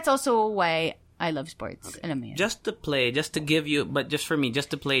 I think that's also why I love sports. Okay. Alam mo yun. Just to give you, but just for me,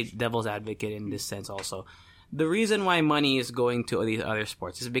 just to play devil's advocate in this sense also, the reason why money is going to these other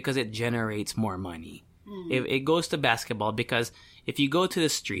sports is because it generates more money. It goes to basketball because if you go to the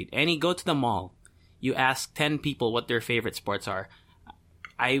street and you go to the mall, you ask 10 people what their favorite sports are,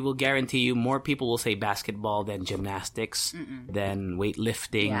 I will guarantee you more people will say basketball than gymnastics, than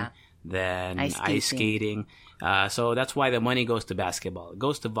weightlifting, than ice skating. So that's why the money goes to basketball. It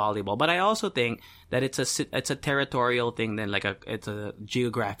goes to volleyball. But I also think that it's a territorial thing than it's a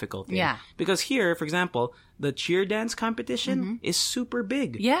geographical thing. Yeah. Because here, for example, the cheer dance competition is super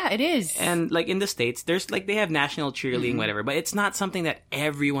big. Yeah, it is. And like in the States, there's like they have national cheerleading, whatever, but it's not something that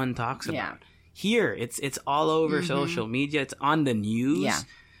everyone talks about. Yeah. Here, it's all over social media. It's on the news. Yeah.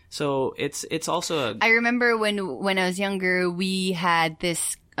 So it's also I remember when I was younger, we had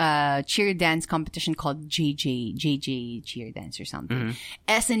this cheer dance competition called JJ cheer dance or something.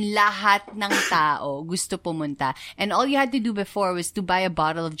 As in lahat ng tao gusto pumunta. And all you had to do before was to buy a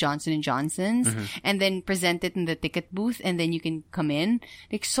bottle of Johnson & Johnson's and then present it in the ticket booth and then you can come in.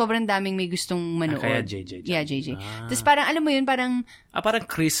 Like sobrang daming may gustong manood. Kaya JJ. Yeah, JJ. Tapos parang alam mo yun, parang parang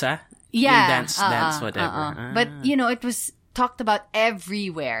Krisa. Yeah. Dance, whatever. But, it was talked about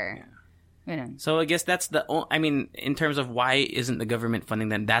everywhere. Yeah. So I guess that's in terms of why isn't the government funding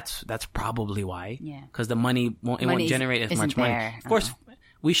them, that's probably why. Yeah. Because the money won't generate as much money. Of course,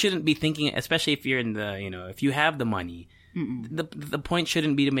 we shouldn't be thinking, especially if you're in if you have the money, the point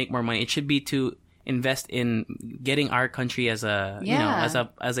shouldn't be to make more money. It should be to invest in getting our country as a,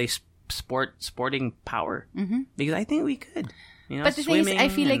 as a sporting power. Because I think we could. But the thing is, I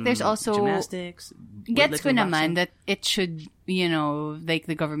feel like there's also gymnastics. Gets ko naman that it should, like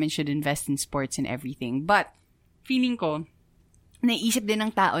the government should invest in sports and everything. But feeling ko, naisip din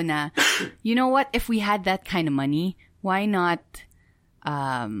ng tao na, you know what? If we had that kind of money, why not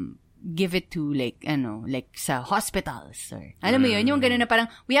give it to like sa hospitals or alam mo yun, yung ganun na parang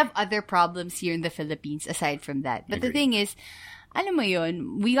we have other problems here in the Philippines aside from that. But the thing is, alam mo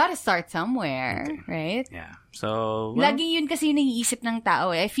yun, we gotta start somewhere, right? Yeah. So, lagi yun kasi naiisip ng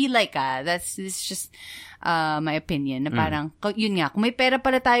tao. I feel like, this is just my opinion, na parang, yun nga, kung may pera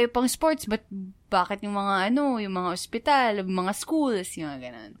pala tayo pang sports, but bakit yung mga, yung mga ospital, yung mga schools, yung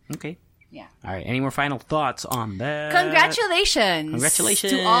mga ganun. Okay. Yeah. All right. Any more final thoughts on that? Congratulations!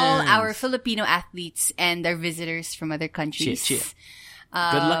 Congratulations! To all our Filipino athletes and our visitors from other countries. Cheer.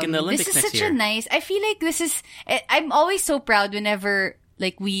 Good luck in the Olympics next year. This is such a nice... I feel like this is... I'm always so proud whenever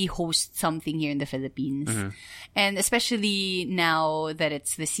like we host something here in the Philippines. Mm-hmm. And especially now that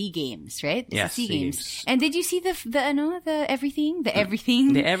it's the SEA Games, right? It's yes, the SEA Games. And did you see the everything? The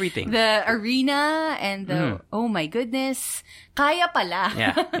everything? The everything. The arena and the... Oh my goodness. Kaya pala.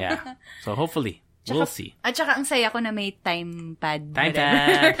 Yeah. So hopefully... We'll see. At saka ang saya ko na may time pad. Time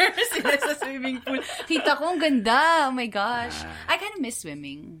pad. Sila sa swimming pool. Kita ko, ang ganda. Oh my gosh. I kind of miss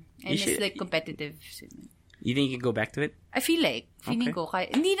swimming. I miss like competitive swimming. You think you can go back to it? I feel like. Feeling ko.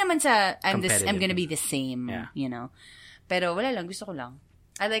 Hindi naman sa I'm gonna be the same. Yeah. You know. Pero wala lang. Gusto ko lang.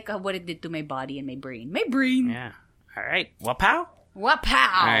 I like what it did to my body and my brain. My brain! Yeah. All right. Wapow?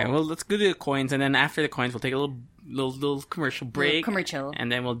 Wapow! All right. Well, let's go to the coins. And then after the coins, we'll take a little commercial break. Commercial.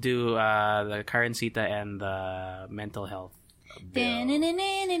 And then we'll do the currencita and the mental health bill.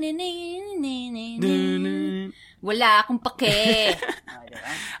 Wala akong pake.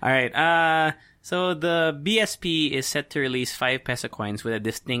 All right. So the BSP is set to release 5 peso coins with a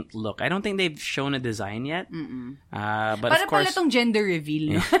distinct look. I don't think they've shown a design yet. But para of course, pala tong gender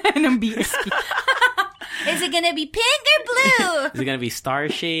reveal ng BSP. Is it gonna be pink or blue? Is it gonna be star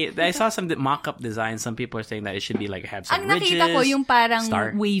shaped? I saw some mock-up designs. Some people are saying that it should be like have some ridges. Ang nakita ko yung parang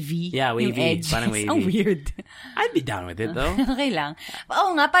wavy. Yeah, wavy. Yung edge. Parang wavy. Ang weird. I'd be down with it though. Okay lang.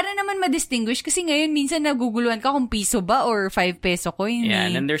 Oo nga, para naman ma-distinguish kasi ngayon minsan naguguluhan ka kung piso ba or 5 peso coin. Yeah,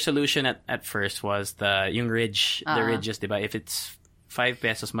 and then their solution at first was yung ridge, the ridges, diba? If it's 5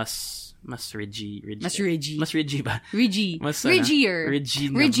 pesos, mas ridgy ba? Ridgy. Mas Ridgier.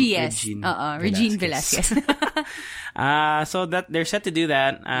 Ridgiest. Regine Velasquez. So that they're set to do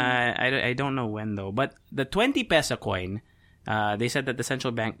that. I don't know when though. But the 20 peso coin, they said that the central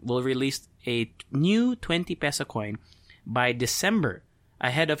bank will release a new 20 peso coin by December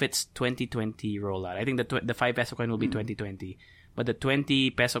ahead of its 2020 rollout. I think the 5 peso coin will be 2020, but the 20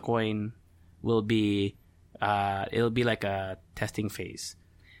 peso coin will be it'll be like a testing phase.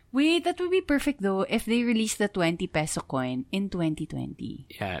 Wait, that would be perfect though if they release the 20 peso coin in 2020.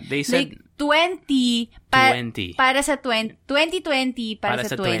 Yeah, they said... Like, 20 para sa 2020 para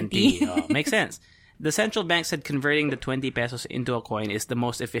sa 20. Oh, makes sense. The central bank said converting the 20 pesos into a coin is the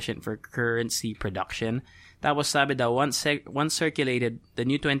most efficient for currency production. Tapos sabi daw, once circulated, the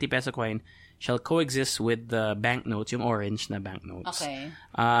new 20 peso coin shall coexist with the banknotes, yung orange na banknotes. Okay.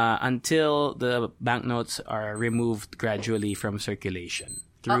 Until the banknotes are removed gradually from circulation.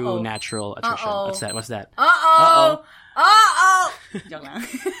 Through natural attrition. What's that? Joke lang.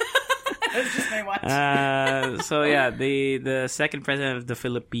 That's just my watch. So yeah, the second president of the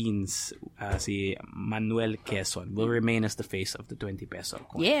Philippines, si Manuel Quezon, will remain as the face of the 20 peso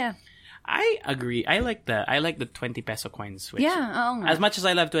coin. Yeah. I agree. I like the 20 peso coins. Which, as much as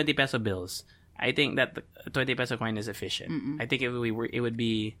I love 20 peso bills, I think that the 20 peso coin is efficient. I think it would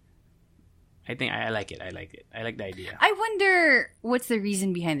be. I think I like it. I like the idea. I wonder what's the reason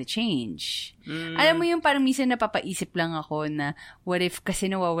behind the change. Alam mo yung parang minsan napapaisip lang ako na what if kasi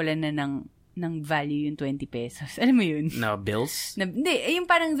nawawalan na ng value yung 20 pesos. Alam mo yun? No, bills? Hindi, yung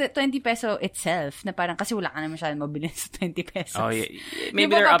parang the 20 peso itself na parang kasi wala ka na masyadong mabili sa 20 pesos. Oh, yeah.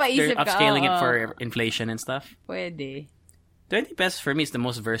 Maybe they're upscaling it for inflation and stuff. Pwede. 20 pesos for me is the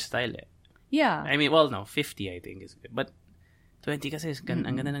most versatile. Yeah. I mean, well, no, 50 I think is good. But 20 kasi,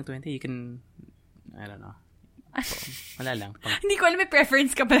 ang ganda ng 20, you can, I don't know. Wala lang. Hindi ko alam, may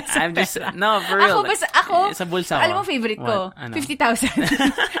preference ka pala sa pera. No, for real. Ako, sa bulsa ko. Alam mo, favorite ko,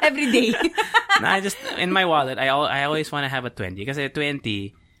 50,000 every day. No, in my wallet, I always want to have a 20. Kasi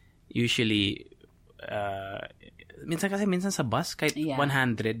 20, usually, minsan sa bus, kahit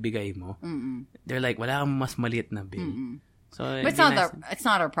 100 bigay mo, they're like, wala kang mas maliit na bill. So but it's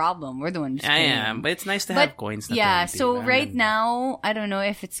not our problem. We're the ones paying. Yeah, but it's nice to have coins. Yeah, 20, so right now, I don't know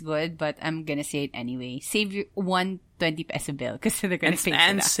if it's good, but I'm gonna say it anyway. Save your 1 20 peso bill kasi they're gonna face it.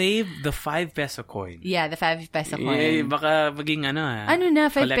 And save the 5 peso coin. Yeah, the 5 peso coin. Yeah, baka maging ano na,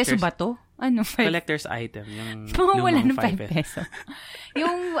 5 peso ba to? Ano, 5? Collector's item. Yung wala ng 5 peso.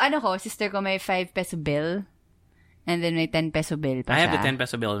 Yung sister ko may 5 peso bill, and then may 10 peso bill pa I have siya. the 10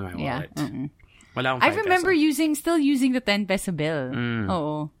 peso bill in my wallet. Yeah. Wala akong 5 I remember peso. still using the 10 peso bill.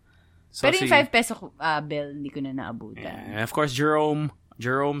 Oo. So, pero yung 5 peso bill, hindi ko na naabutan. Yeah. Of course,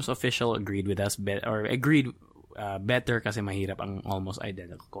 Jerome's official agreed with us, or agreed better kasi mahirap ang almost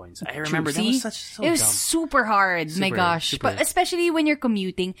identical coins. I remember that was so It was dumb. super hard. My gosh. But especially when you're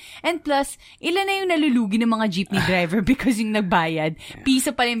commuting. And plus, ilan na yung nalulugi ng mga jeepney driver because yung nagbayad.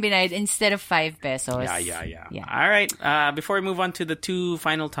 Piso pa rin binayad instead of 5 pesos. Yeah. All right. Before we move on to the 2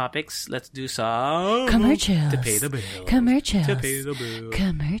 final topics, let's do some commercials. To pay the bills. Commercials. To pay the bills.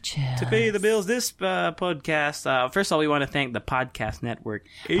 Commercials. To pay the bills. This podcast, first of all, we want to thank the Podcast Network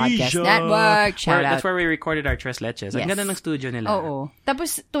Asia. Podcast Network. Shout out. That's where we recorded our Tres Leches. Ang ganda ng studio nila. Oo.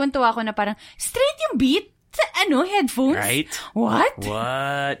 Tapos, tuwan-tuwa ako na parang, straight yung beat sa headphones? Right? What?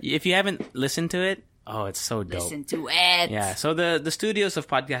 If you haven't listened to it, it's so dope. Listen to it. Yeah. So the studios of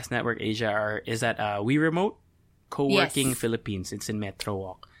Podcast Network Asia is at We Remote Co-working Philippines. It's in Metro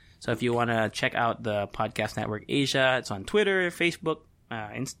Walk. So if you want to check out the Podcast Network Asia, it's on Twitter, Facebook,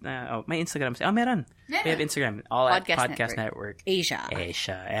 my Instagram. Meron. Yeah. We have Instagram. All Podcast at Podcast Network Asia.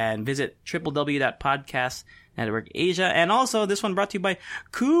 And visit www.podcastnetworkasia. And also, this one brought to you by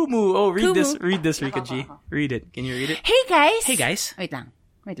Kumu. Oh, read this, Rika G. Read it. Can you read it? Hey, guys. Wait lang.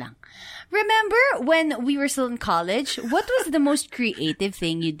 Remember when we were still in college, what was the most creative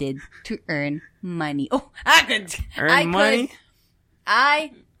thing you did to earn money? Oh, I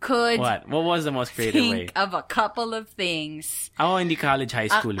could. What was the most creative way? Think of a couple of things. Hindi college, high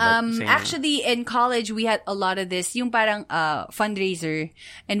school. Actually, in college, we had a lot of this, yung parang fundraiser,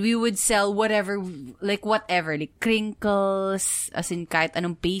 and we would sell whatever, like crinkles, as in kahit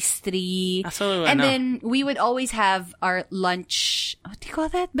anong pastry. Then we would always have our lunch. What do you call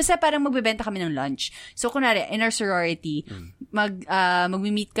that? Basta parang magbebenta kami ng lunch. So, kunwari, in our sorority,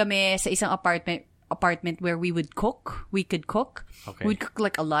 magmi-meet kami sa isang apartment where we could cook. Okay. We'd cook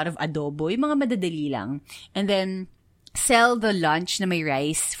like a lot of adobo, yung mga madadali lang. And then, sell the lunch na may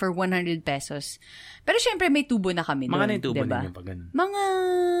rice for 100 pesos. Pero syempre, may tubo na kami doon. Mga na yung tubo ninyo pag ganun? Mga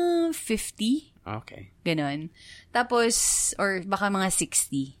 50. Okay. Ganon. Tapos, or baka mga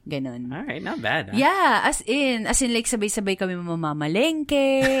 60. Ganon. Alright, not bad. Huh? Yeah, as in like sabay-sabay kami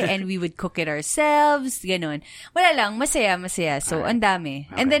mamamalengke and we would cook it ourselves. Ganon. Wala lang, masaya. So, ang dami.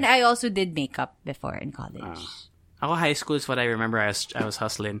 Okay. And then, I also did makeup before in college. Ako, high school is what I remember. I was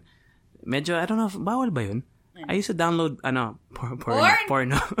hustling. Medyo, I don't know, bawal ba yun? I used to download,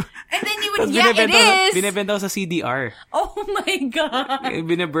 porno. And then you would, it is! Binibenta ko sa CDR. Oh my God!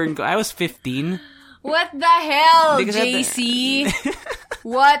 Binaburn ko. I was 15. What the hell, JC?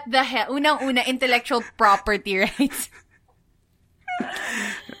 What the hell? Unang-una, intellectual property rights.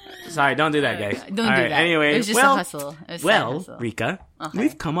 Sorry, don't do that, guys. Don't do that. Anyway, it was just a hustle. Rika,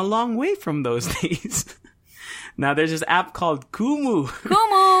 we've come a long way from those days. Now, there's this app called Kumu.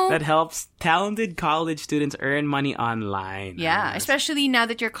 That helps talented college students earn money online. Yeah, especially now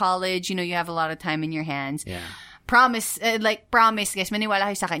that you're college, you have a lot of time in your hands. Yeah. Promise, guys, maniwala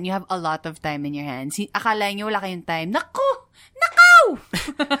kayo sa akin, you have a lot of time in your hands. Akala nyo wala kayong time. Nako!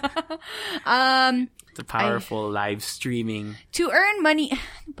 It's a powerful live streaming. To earn money.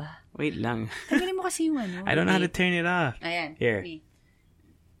 Ano ba? Wait lang. Tanggalin mo kasi yung I don't know how to turn it off. Ayan. Here.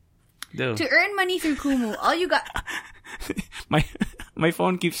 Do. To earn money through Kumu, all you got... My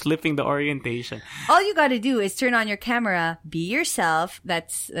phone keeps slipping the orientation. All you got to do is turn on your camera, be yourself.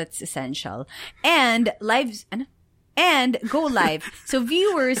 That's essential. And go live. So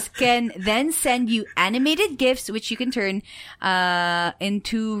viewers can then send you animated GIFs, which you can turn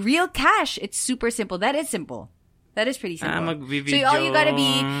into real cash. It's super simple. That is simple. That is pretty simple. So all you gotta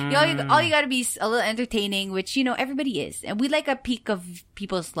be is a little entertaining, which everybody is, and we like a peek of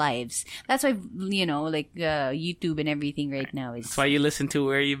people's lives. That's why YouTube and everything right now is. That's why you listen to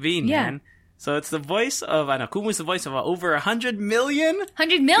Where You Been, man. So it's the voice of Kumu's the voice of over 100 million.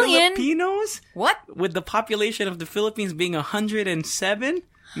 100 million Filipinos. What? With the population of the Philippines being 107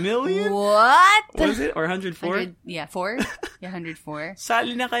 million. What? Was it or 104? 4. Yeah, 104.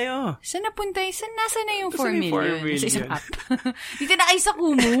 Sali na kayo. Saan napunta? Nasa na yung 4 million? 4 million. Sa isang app. Dito na kayo sa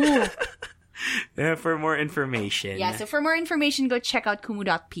Kumu. For more information. Yeah, so for more information, go check out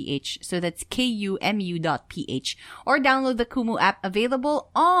kumu.ph. So that's kumu.ph. Or download the Kumu app,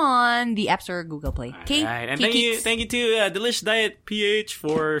 available on the App Store or Google Play. Okay? Right. And thank you to Delish Diet PH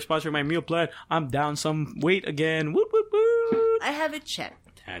for sponsoring my meal plan. I'm down some weight again. Woot, woot, woot. I have it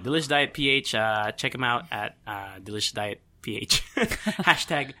checked. Delish Diet PH. Check him out at Delish Diet PH.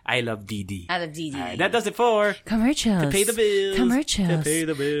 Hashtag I love DD. I love DD. That does it for commercials. To pay the bills. Commercials. To pay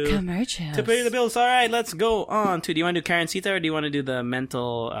the bills. Commercials. To pay the bills. All right, let's go on to. Do you want to do Karencita or do you want to do the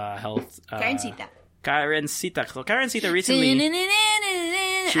mental health? Karencita. So Karencita recently. Alam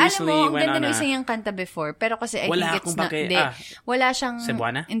mo, ang ganda ng isang kanta before, pero kasi I think it's not. Wala siyang.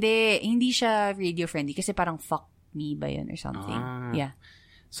 Cebuana? Hindi siya radio friendly kasi parang fuck me ba yun or something. Yeah.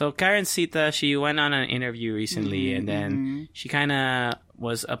 So Karen Sita, she went on an interview recently, and then she kind of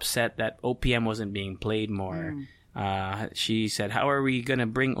was upset that OPM wasn't being played more. She said, how are we going to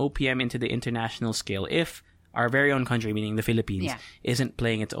bring OPM into the international scale if our very own country, meaning the Philippines, isn't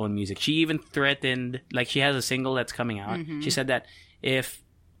playing its own music? She even threatened, like she has a single that's coming out. She said that if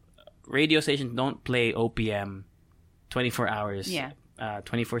radio stations don't play OPM 24 hours,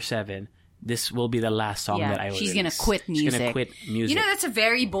 24/7, this will be the last song that I will She's gonna quit music. She's gonna quit music. You know, that's a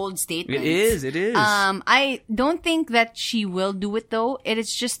very bold statement. It is. I don't think that she will do it though. It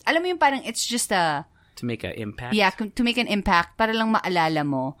is just, alam mo yung parang it's just a... To make an impact? Yeah, to make an impact. Para lang maalala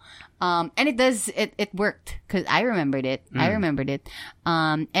mo. And it worked. Because I remembered it.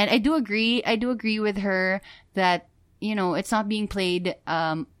 And I do agree with her that, you know, it's not being played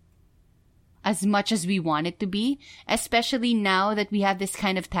as much as we want it to be, especially now that we have this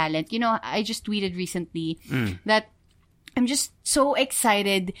kind of talent. You know, I just tweeted recently that I'm just so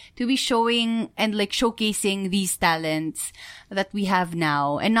excited to be showing and like showcasing these talents that we have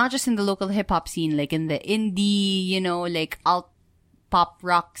now, and not just in the local hip hop scene, like in the indie, you know, like alt pop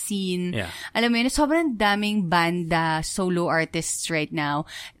rock scene. Yeah. Alam mo yun, sobrang daming banda, solo artists right now.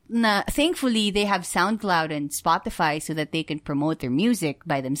 Na thankfully they have SoundCloud and Spotify so that they can promote their music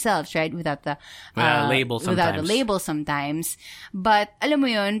by themselves, right? Without the label sometimes. Without the label sometimes. But alam mo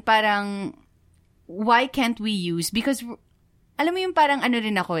yun, parang why can't we use, because alam mo yung parang ano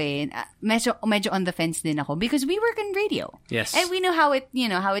rin ako medyo on the fence din ako because we work in radio. Yes. And we know how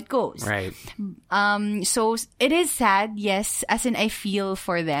it goes. Right. So it is sad, yes, as in I feel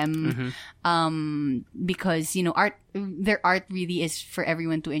for them. Because, you know, their art really is for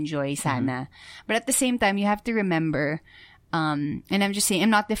everyone to enjoy, sana. But at the same time, you have to remember, and I'm just saying, I'm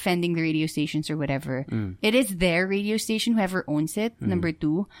not defending the radio stations or whatever. It is their radio station, whoever owns it. Number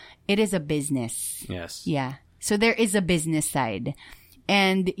two, it is a business. Yes. Yeah. So there is a business side.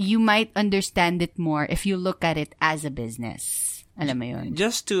 And you might understand it more if you look at it as a business. Alam mo yun.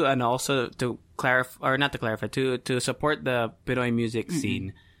 Just to, and also to clarify, or not to clarify, to support the Pinoy music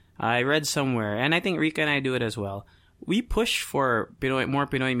scene, I read somewhere, and I think Rika and I do it as well, we push for more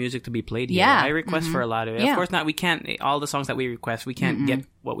Pinoy music to be played here. Yeah. I request for a lot of it. Yeah. Of course not, we can't, all the songs that we request, we can't get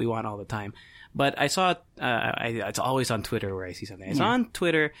what we want all the time. But I saw, it's always on Twitter where I see something. I saw on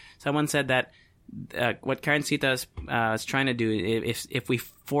Twitter, someone said that what Karen Sita is trying to do, if we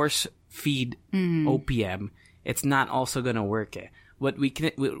force feed OPM, it's not also going to work. What we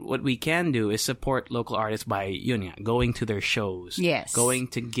can do is support local artists by going to their shows, going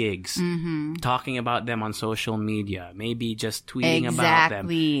to gigs, talking about them on social media, maybe just tweeting about them.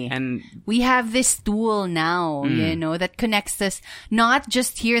 And we have this tool now, you know, that connects us not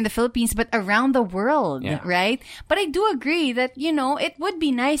just here in the Philippines but around the world, right? But I do agree that, you know, it would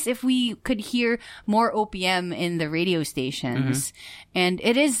be nice if we could hear more OPM in the radio stations. And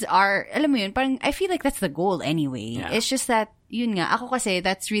it is alam mo yun, parang I feel like that's the goal anyway. Yeah. It's just that yun nga, ako kasi,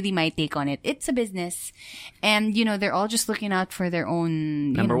 that's really my take on it. It's a business. And, you know, they're all just looking out for their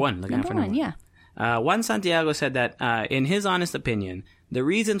own... Number one. Yeah. Juan Santiago said that, in his honest opinion, the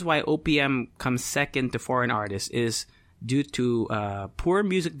reasons why OPM comes second to foreign artists is due to poor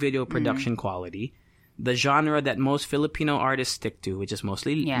music video production quality, the genre that most Filipino artists stick to, which is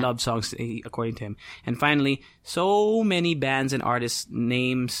mostly love songs, according to him, and finally, so many bands and artists'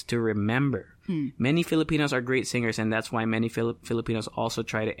 names to remember. Many Filipinos are great singers, and that's why many Filipinos also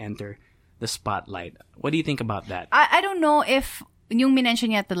try to enter the spotlight. What do you think about that? I don't know if yung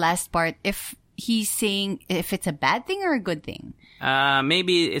minention niya at the last part, if he's saying if it's a bad thing or a good thing.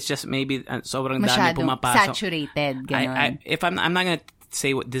 Maybe it's just sobrang dami pumapasok. Saturated. Ganon. If I'm not gonna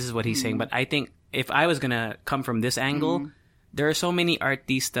say this is what he's saying, but I think if I was gonna come from this angle. There are so many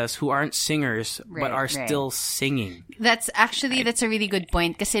artistas who aren't singers but are still singing. That's a really good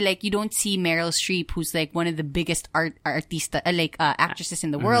point. Kasi like you don't see Meryl Streep, who's like one of the biggest actresses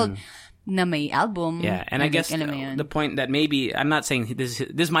in the world, na may album. Yeah, and I guess the point that maybe I'm not saying this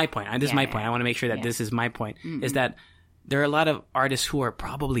is my point. This is my point. I want to make sure that this is my point is that there are a lot of artists who are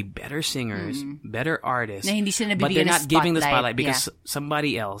probably better singers, better artists, but they're not giving the spotlight because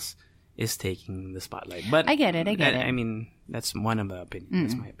somebody else is taking the spotlight. But I get it. I mean, that's one of the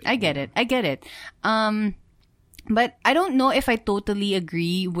opinions. That's my opinion. I get it. But I don't know if I totally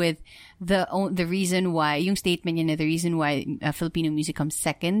agree with the reason why, yung statement niya na the reason why Filipino music comes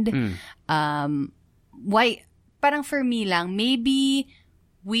second. Why, parang for me lang, maybe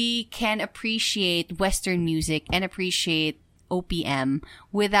we can appreciate Western music and appreciate OPM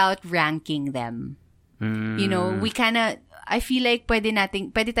without ranking them. You know, we kinda, I feel like pwede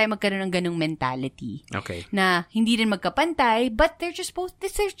tayo magkaroon ng ganung mentality. Okay. Na hindi rin magkapantay, but they're just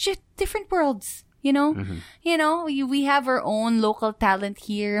different worlds. You know, we have our own local talent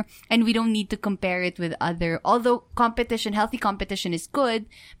here, and we don't need to compare it with other. Although healthy competition is good,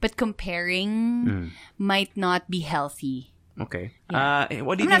 but comparing might not be healthy. Okay. Yeah.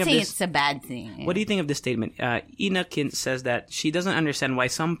 What do you I'm think not saying this? It's a bad thing. What do you think of this statement? Ina Kint says that she doesn't understand why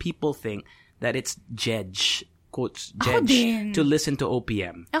some people think that it's jedge, quotes jedge, to listen to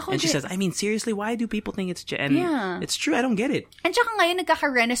OPM. And she says, I mean, seriously, why do people think it's jedge? And it's true, I don't get it. And tsaka ngayon,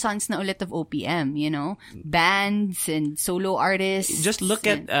 nagkaka-renaissance na ulit of OPM, you know? Bands and solo artists. Just look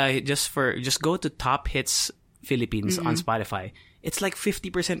at, just go to Top Hits Philippines on Spotify. It's like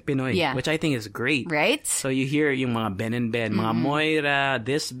 50% Pinoy, which I think is great. Right? So you hear yung mga Ben and Ben, mga Moira,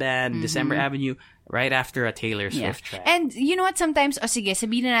 this band, December Avenue, right after a Taylor Swift track. And you know what, sometimes, sige,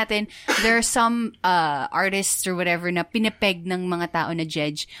 sabihin na natin, there are some artists or whatever na pinapeg ng mga tao na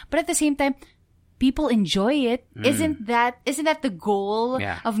judge. But at the same time, people enjoy it. Isn't that the goal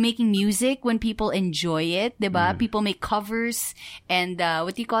of making music when people enjoy it? Diba? People make covers and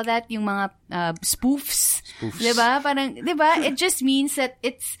what do you call that? Yung mga spoofs. Diba? Parang, diba? It just means that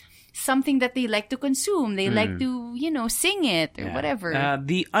it's something that they like to consume. They like to, sing it or whatever.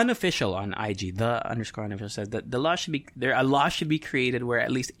 The unofficial on IG, the _unofficial says that a law should be created where at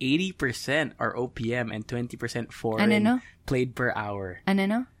least 80% are OPM and 20% foreign played per hour.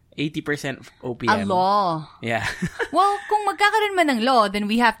 80% OPM. A law. Yeah. Well, kung magkakaroon man ng law, then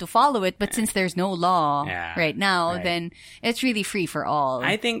we have to follow it. But since there's no law right now, then it's really free for all.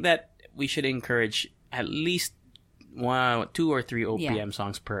 I think that we should encourage at least 2 or 3 OPM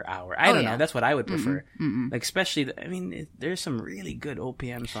songs per hour. I don't know. That's what I would prefer. Like, especially, there's some really good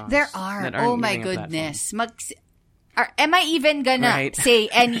OPM songs. There are. Oh my goodness. Am I even gonna say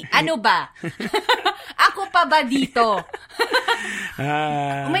any, ano ba? Ako pa ba dito?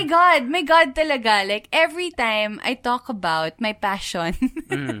 Oh my God talaga. Like, every time I talk about my passion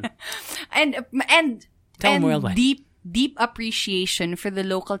and deep appreciation for the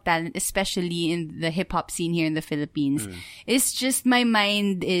local talent, especially in the hip-hop scene here in the Philippines, it's just, my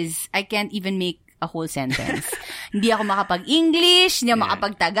mind is, I can't even make a whole sentence. Hindi ako makapag-English, hindi ako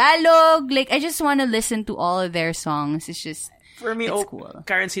makapag-Tagalog. Like, I just want to listen to all of their songs. It's just, for me, cool.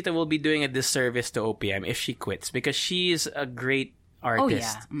 Karencita will be doing a disservice to OPM if she quits, because she is a great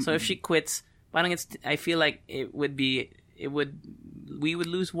artist. So if she quits, parang I feel like we would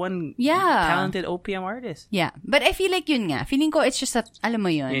lose one talented OPM artist. Yeah. But I feel like feeling ko it's just a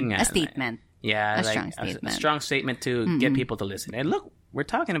statement. Yeah. A strong statement. A strong statement to get people to listen. And look, we're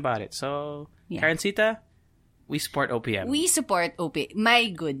talking about it. So, Karencita, we support OPM. We support OPM. My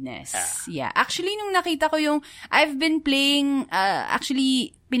goodness. Yeah. Actually, nung nakita ko I've been playing,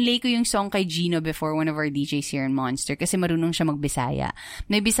 pinlay ko yung song kay Gino before, one of our DJs here in Monster, kasi marunong siya magbisaya.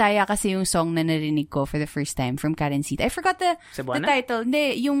 May Bisaya kasi yung song na narinig ko for the first time from Karencita. I forgot the title.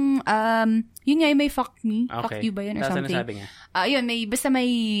 Hindi, yung nga, may Fuck Me. Okay. Fuck You ba yun or something? Sabi nga. Yun,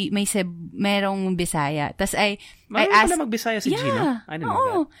 merong Bisaya. Tas I asked... Marunong magbisaya si Gino? I didn't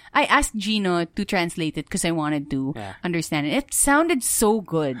know that. I asked Gino to translate it because I wanted to understand it. It sounded so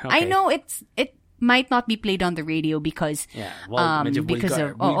good. Okay. I know it might not be played on the radio because but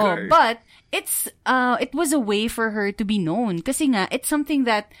it was a way for her to be known kasi nga it's something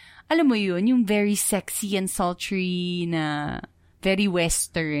that, alam mo yun, yung very sexy and sultry na very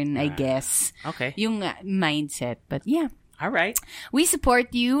western, I guess. Okay. Yung mindset. But yeah. All right. We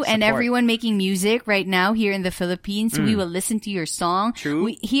support you and everyone making music right now here in the Philippines. We will listen to your song.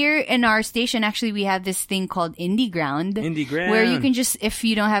 True. Here in our station, actually, we have this thing called Indie Ground. Where you can just, if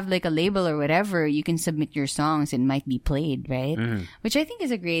you don't have like a label or whatever, you can submit your songs and it might be played, right? Which I think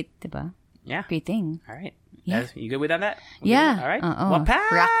is a great, diba? Yeah. Great thing. All right. Yeah. You good with that? Yeah. All right. Wapow!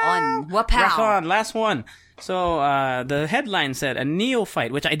 Rock on. Wapow! Rock on. Last one. So, the headline said, a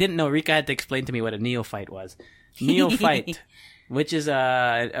neophyte, which I didn't know. Rika had to explain to me what a neophyte was. Neophyte, which is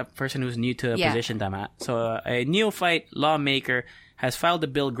a person who's new to a position, tama. So, a neophyte lawmaker has filed a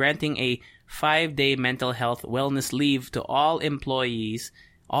bill granting a 5-day mental health wellness leave to all employees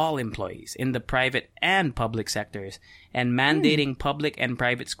in the private and public sectors, and mandating public and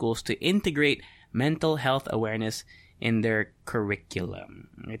private schools to integrate mental health awareness in their curriculum.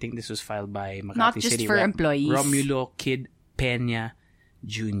 I think this was filed by Makati Not just City for employees. Romulo Kid Peña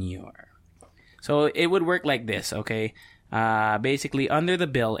Jr. So it would work like this, okay? Basically, under the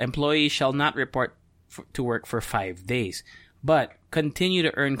bill, employees shall not report to work for 5 days, but continue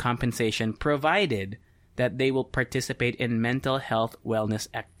to earn compensation provided that they will participate in mental health wellness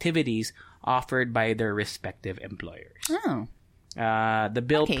activities offered by their respective employers. Oh. The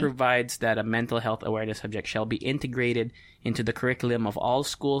bill provides that a mental health awareness subject shall be integrated into the curriculum of all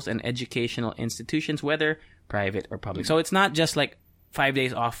schools and educational institutions, whether private or public. So it's not just like 5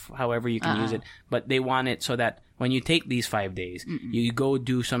 days off, however you can use it. But they want it so that when you take these 5 days, you go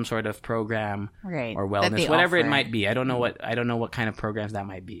do some sort of program or wellness, whatever it might be. I don't know what kind of programs that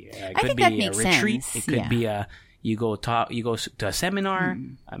might be. It could be a retreat. Sense. It could be you go to a seminar.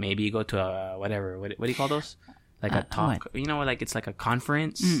 Maybe you go to a whatever. What do you call those? Like a talk, like it's like a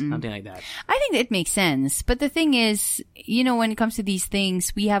conference, something like that. I think it makes sense. But the thing is, when it comes to these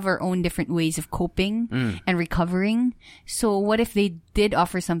things, we have our own different ways of coping and recovering. So what if they did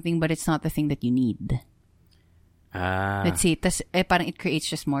offer something, but it's not the thing that you need? Let's see. Parang it creates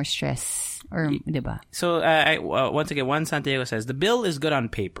just more stress. Or, diba? So, once again, Juan Santiago says, the bill is good on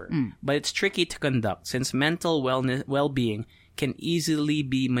paper, but it's tricky to conduct since mental well-being can easily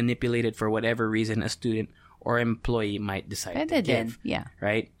be manipulated for whatever reason a student or employee might decide to give. Yeah.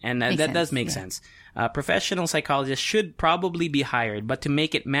 Right? And that does make sense. Professional psychologists should probably be hired, but to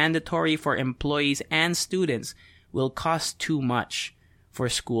make it mandatory for employees and students will cost too much for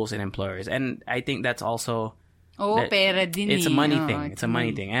schools and employers. And I think that's also... pera din. It's a money thing. It's a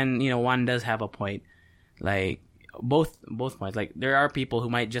money thing. And, Juan does have a point. Like, both points. Like, there are people who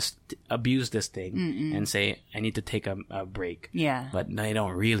might just abuse this thing and say, I need to take a break. Yeah. But they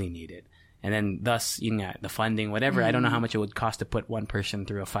don't really need it. And then thus, the funding, whatever. I don't know how much it would cost to put one person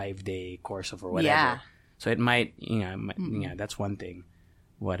through a 5-day course or whatever. Yeah. So it might, that's one thing.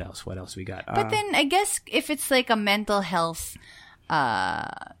 What else we got? But then I guess if it's like a mental health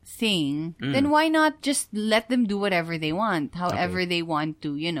thing, then why not just let them do whatever they want, however they want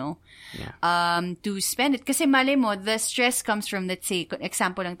to, to spend it. Kasi malay mo, the stress comes from, let's say,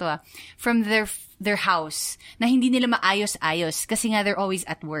 example lang to from their house, na hindi nila maayos-ayos kasi nga they're always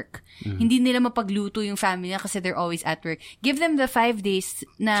at work. Hindi nila mapagluto yung family na kasi they're always at work. Give them the 5 days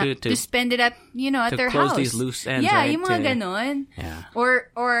na to spend it at, at their house. To close these loose ends, yeah, right? Yung mga ganon. Yeah. Or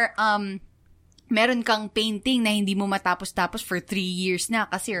meron kang painting na hindi mo matapos-tapos for 3 years na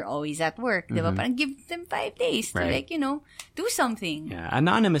kasi you're always at work. Diba? Parang give them 5 days to do something. Yeah.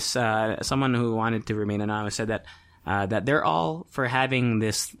 Anonymous, someone who wanted to remain anonymous said that they're all for having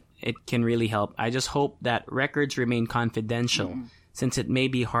this. It can really help. I just hope that records remain confidential since it may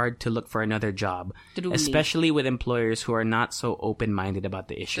be hard to look for another job, especially with employers who are not so open-minded about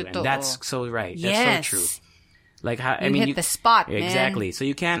the issue. Totoo. And that's so right. Yes. That's so true. Like how you hit the spot, man. Exactly. So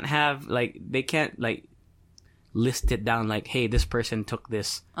you can't have they can't list it down like, hey, this person took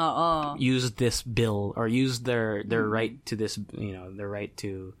this, used this bill or used their right to this, their right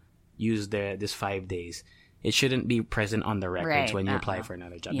to use this 5 days. It shouldn't be present on the records when you apply for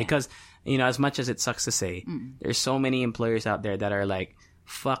another job because as much as it sucks to say, there's so many employers out there that are like,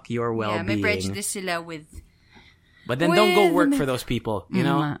 fuck your well-being. Yeah, may prejudice sila with. But then don't go work for those people.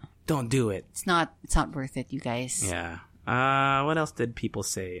 Don't do it. It's not worth it, you guys. Yeah. What else did people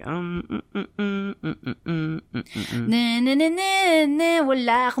say? Wala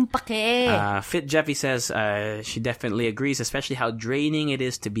akong pake. Fit Jeffy says she definitely agrees, especially how draining it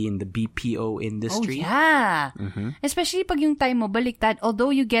is to be in the BPO industry. Oh, yeah. Especially pag yung time mo baliktad.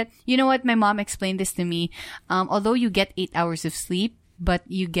 Although you get, what, my mom explained this to me. Although you get 8 hours of sleep, but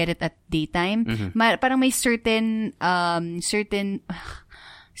you get it at daytime, parang may certain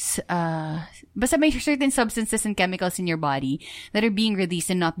basta may certain substances and chemicals in your body that are being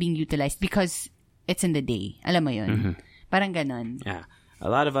released and not being utilized because it's in the day. Alam mo yun? Parang ganon. Yeah. A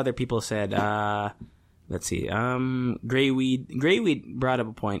lot of other people said, let's see, Greyweed brought up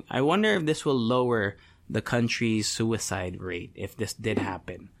a point. I wonder if this will lower the country's suicide rate if this did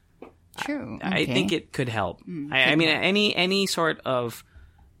happen. True. I think it could help. I mean, any sort of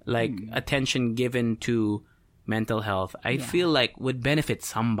attention given to mental health, I feel like would benefit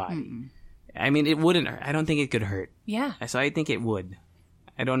somebody. I mean, it wouldn't. I don't think it could hurt. Yeah. So I think it would.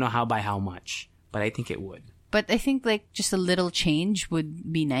 I don't know by how much, but I think it would. But I think just a little change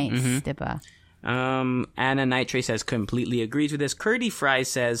would be nice, diba? Anna Nitre says completely agrees with this. Curdy Fry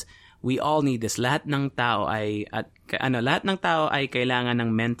says we all need this. Lahat ng tao ay kailangan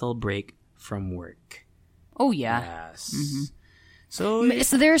ng mental break from work. Oh yeah. Yes. So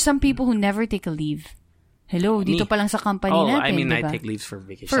there are some people who never take a leave. Hello, dito pa lang sa company natin, I mean, diba? I take leaves for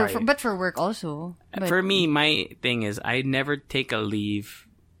vacation. But for work also. For me, my thing is, I never take a leave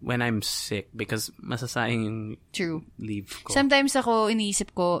when I'm sick because masasayang yung leave ko. Sometimes ako,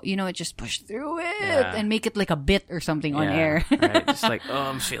 iniisip ko, just push through it and make it like a bit or something on air. Right? Just like,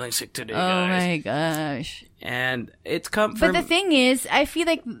 I'm feeling sick today, guys. Oh my gosh. And it's come But from... the thing is, I feel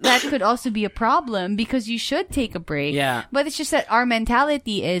like that could also be a problem because you should take a break. Yeah. But it's just that our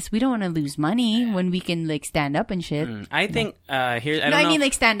mentality is we don't want to lose money when we can stand up and shit. I think, I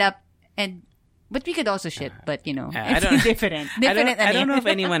mean stand up and... But we could also shit, but it's different. I don't know if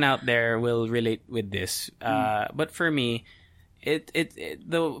anyone out there will relate with this. But for me,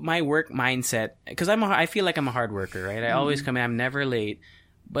 my work mindset, because I feel like I'm a hard worker, right? I always come in, I'm never late.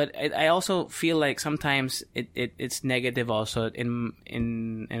 But I also feel like sometimes it's negative also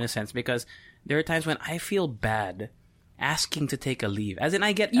in a sense, because there are times when I feel bad asking to take a leave. As in,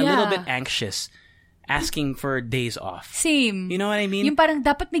 I get a little bit anxious asking for days off. Same. You know what I mean? Yung parang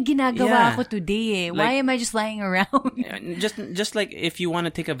dapat may ginagawa ako today eh. Why am I just lying around? just like if you want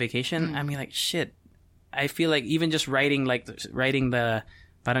to take a vacation, I mean, like, shit. I feel like even just writing the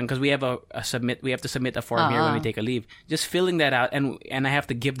parang, because we have we have to submit a form here when we take a leave. Just filling that out and I have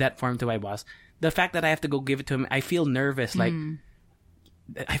to give that form to my boss. The fact that I have to go give it to him, I feel nervous. Like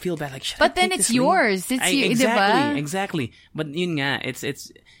I feel bad. Like, but then it's yours. Leave? It's you, exactly. But yun nga,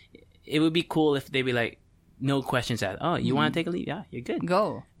 it would be cool if they be like, no questions asked. Oh, you want to take a leave? Yeah, you're good.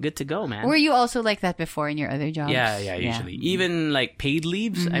 Go. Good to go, man. Were you also like that before in your other jobs? Yeah, usually. Even like paid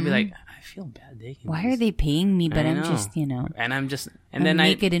leaves, I'd be like, I feel bad taking Why are they paying me? But I'm just, And I'm just, and then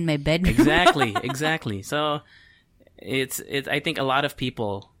naked in my bedroom. Exactly. So it's. I think a lot of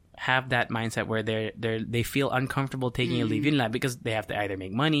people have that mindset where they feel uncomfortable taking a leave, yun lang, because they have to either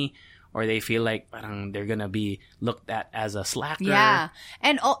make money or they feel like parang they're gonna be looked at as a slacker. Yeah,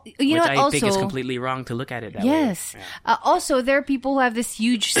 and you know, I think it's completely wrong to look at it that way. Yes. Yeah. Also, there are people who have this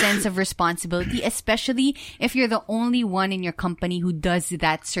huge sense of responsibility, especially if you're the only one in your company who does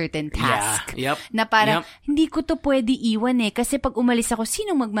that certain task. Yeah. Yep. Na parang, hindi ko to pwede iwan eh, kasi pag umalis ako,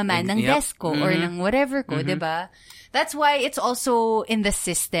 sino magmaman ng desk ko or ng whatever ko, diba? That's why it's also in the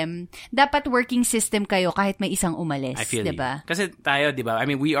system. Dapat working system kayo kahit may isang umalis, I feel diba? Kasi tayo, diba? I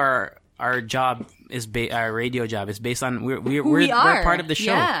mean, our job is our radio job is based on we're part of the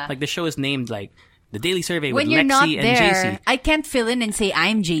show. Yeah. Like the show is named like The Daily Survey with Lexi and JC. I can't fill in and say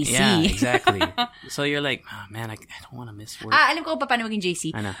I'm JC. Yeah, exactly. So you're like, oh, man, I don't want to miss work. Alam ko pa paano maging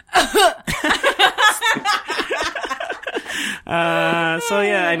JC. I know. So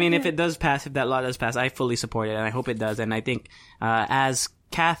yeah, I mean, if that law does pass, I fully support it, and I hope it does. And I think, as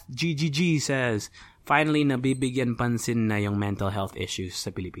Kath GGG says, finally nabibigyan pansin na yung mental health issues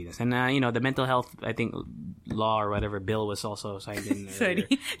sa Pilipinas. And the mental health, I think, law or whatever bill was also signed in. Sorry.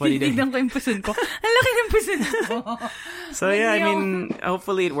 Titignan ko yung puson ko. Ang laki ng puson ko. So yeah, I mean,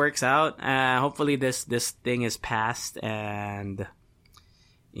 hopefully it works out. Hopefully this thing is passed, and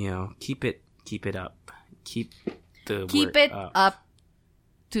keep it up. Keep it up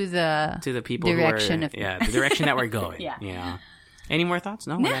to the people direction the direction that we're going. Yeah. Any more thoughts?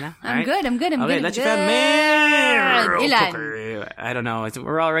 No, I'm good. I'm good. Okay, let's fan mail. Ilan? I don't know.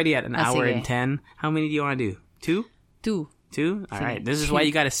 We're already at an hour and 10. How many do you want to do? Two? All right. This is why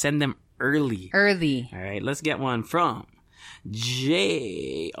you got to send them early. All right. Let's get one from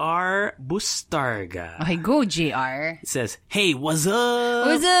J.R. Bustarga. Okay, go, J.R. It says, hey, what's up?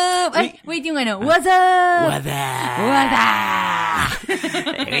 What's up? Wait, yung ano. What's up? What up?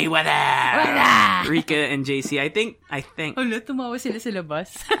 Hey, what up? Rika and JC, I think. Tumawa sila sa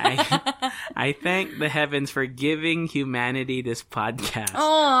labas. I thank the heavens for giving humanity this podcast.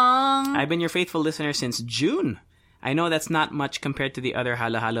 Aww. I've been your faithful listener since June. I know that's not much compared to the other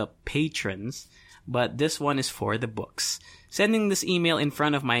Halo Halo patrons, but this one is for the books. Sending this email in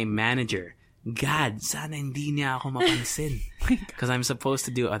front of my manager. God, sana hindi niya ako mapansin. Because I'm supposed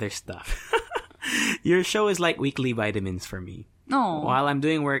to do other stuff. Your show is like weekly vitamins for me. Oh. While I'm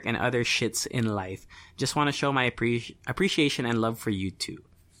doing work and other shits in life, just want to show my appreciation and love for you too.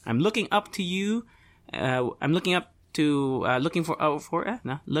 I'm looking up to you. I'm looking up to I'm looking up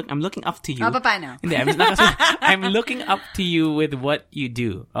to you. Paano? I'm looking up to you with what you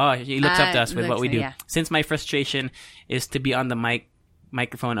do. Oh, he looks up to us with what we do. Yeah. Since my frustration is to be on the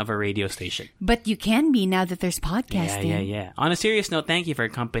microphone of a radio station. But you can be now that there's podcasting. Yeah. On a serious note, thank you for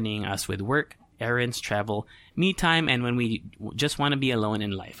accompanying us with work, errands, travel, me time, and when we just want to be alone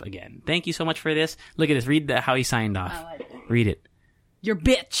in life again. Thank you so much for this. Look at this. Read how he signed off. Read it. Your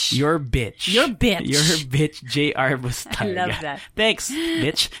bitch. Your bitch. J.R. Bustarga. I love that. Thanks,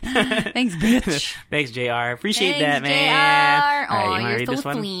 bitch. Thanks, bitch. Thanks, J.R. Appreciate that, man. JR. All right, you you're read so this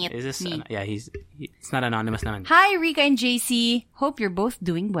one? sweet. Is this? Me. It's not anonymous naman. Hi, Rika and JC. Hope you're both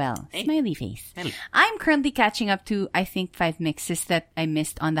doing well. Smiley face. Hey. I'm currently catching up to, I think, 5 mixes that I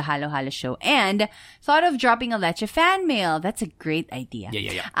missed on the Halo Halo show and thought of dropping a Leche fan mail. That's a great idea.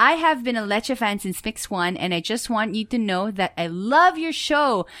 Yeah. I have been a Leche fan since Mix 1 and I just want you to know that I love your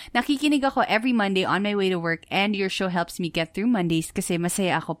show. Nakikinig ako every Monday on my way to work and your show helps me get through Mondays kasi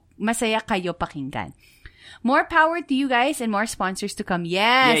masaya kayo pakinggan. More power to you guys and more sponsors to come.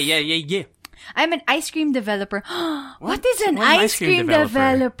 Yes. Yeah. I'm an ice cream developer. What is an ice cream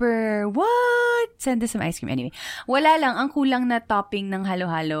developer? What? Send us some ice cream. Anyway, wala lang. Ang kulang na topping ng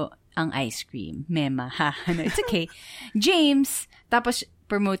halo-halo ang ice cream. Mema. Ha. No, it's okay. James, tapos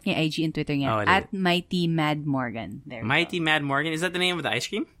promote niya IG and Twitter niya at Mighty Mad Morgan. There Mighty Mad Morgan. Is that the name of the ice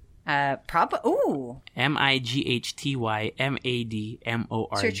cream? Ooh.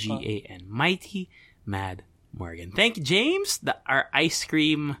 MIGHTYMADMORGAN. Mighty Mad Morgan. Thank you, James. Our ice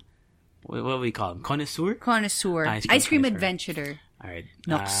cream, what do we call him? Connoisseur? Ice cream adventurer. All right.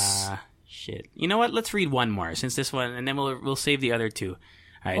 Nox. Shit. You know what? Let's read one more since this one, and then we'll save the other two.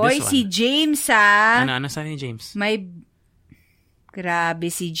 All right, Oy, si James, ah. Ano sabi ni James?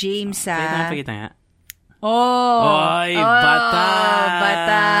 Grabe si James, ah. Pakita nga. Oy,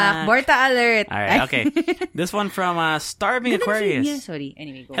 batak. Borta alert. All right, okay. This one from Starving Aquarius. Yeah, sorry.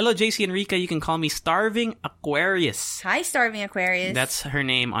 Anyway, go. Hello, JC and Rika. You can call me Starving Aquarius. Hi, Starving Aquarius. That's her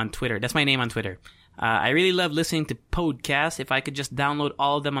name on Twitter. That's my name on Twitter. I really love listening to podcasts. If I could just download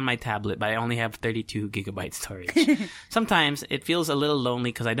all of them on my tablet, but I only have 32 gigabyte storage. Sometimes it feels a little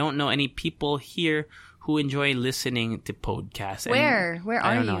lonely because I don't know any people here who enjoy listening to podcasts. Where are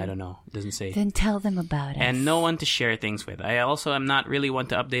you? I don't know. It doesn't say. Then tell them about it. And no one to share things with. I also am not really one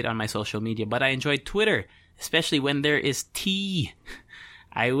to update on my social media, but I enjoy Twitter, especially when there is tea.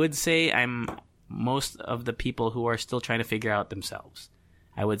 I would say I'm most of the people who are still trying to figure out themselves.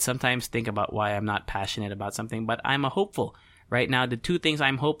 I would sometimes think about why I'm not passionate about something, but I'm a hopeful. Right now, the two things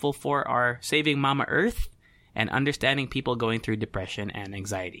I'm hopeful for are saving Mama Earth and understanding people going through depression and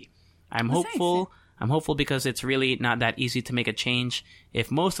anxiety. I'm hopeful because it's really not that easy to make a change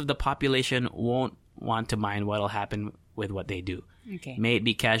if most of the population won't want to mind what'll happen with what they do. Okay. May it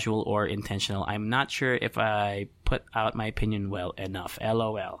be casual or intentional. I'm not sure if I put out my opinion well enough.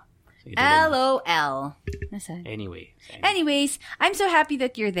 LOL. LOL. Anyways, I'm so happy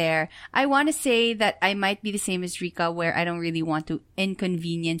that you're there. I want to say that I might be the same as Rika, where I don't really want to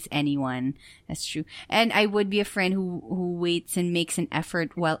inconvenience anyone. That's true. And I would be a friend who waits and makes an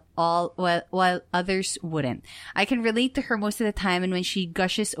effort while others wouldn't. I can relate to her most of the time, and when she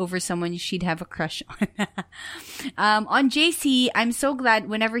gushes over someone she'd have a crush on. On JC, I'm so glad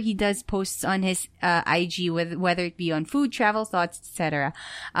whenever he does posts on his IG, whether it be on food, travel, thoughts, etc.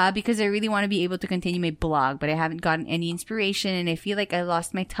 Because I really want to be able to continue my blog, but I haven't gotten any inspiration, and I feel like I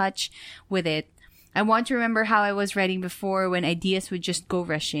lost my touch with it. I want to remember how I was writing before when ideas would just go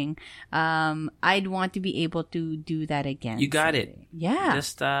rushing. I'd want to be able to do that again. You got it. Yeah.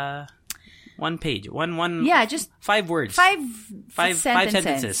 Just one page. One. Yeah, just 5 words. Five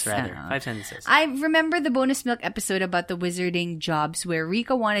sentences, rather. 5 sentences. I remember the Bonus Milk episode about the wizarding jobs where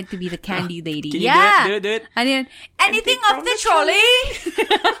Rika wanted to be the candy lady. Can you do it? And then, anything off the trolley?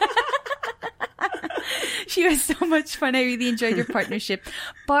 She was so much fun. I really enjoyed your partnership.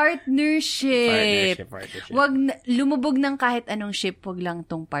 Partnership. Wag lumubog ng kahit anong ship, wag lang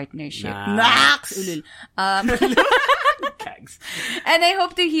tong partnership. Nax! Ulul. And I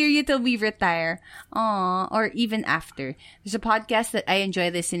hope to hear you till we retire. Or even after. There's a podcast that I enjoy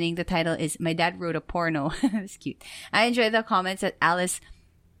listening. The title is My Dad Wrote a Porno. That's cute. I enjoy the comments that Alice,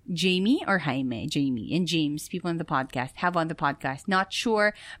 Jamie or Jaime, Jamie and James, people on the podcast, have on the podcast. Not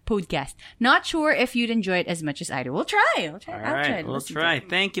sure if you'd enjoy it as much as I do. We'll try. All right, we'll try.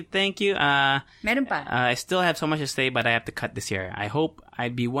 Thank you. Meron pa. I still have so much to say, but I have to cut this here. I hope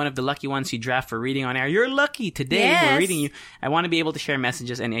I'd be one of the lucky ones you draft for reading on air. You're lucky today. Yes. We're reading you. I want to be able to share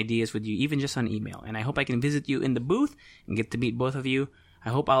messages and ideas with you, even just on email. And I hope I can visit you in the booth and get to meet both of you. I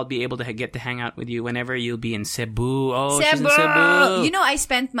hope I'll be able to get to hang out with you whenever you'll be in Cebu. Oh, she's in Cebu. You know, I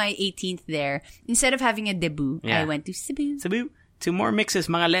spent my 18th there. Instead of having a debut, I went to Cebu. Two more mixes,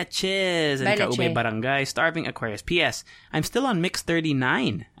 mga leches. And Kaubay Barangay, Starving Aquarius. P.S. I'm still on mix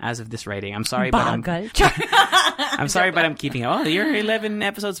 39 as of this writing. I'm sorry, but I'm keeping it. Oh, you're 11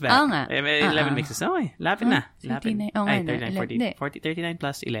 episodes back. Oo nga. 11 mixes. Oh, lapit na. 39. Oo nga. 39, 40, 39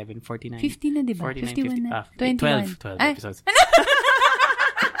 plus 11, 49. 50 na, diba? 49, 51 na. 12 episodes.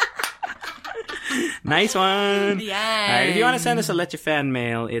 Nice one. Yes. Right, if you want to send us a Let Your Fan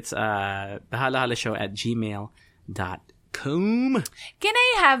mail, it's thehalahalashow@gmail.com. Can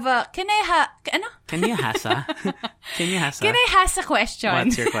I have a question?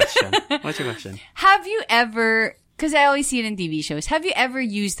 What's your question? Have you ever, because I always see it in TV shows, have you ever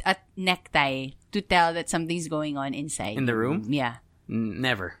used a necktie to tell that something's going on inside? In the room? Yeah.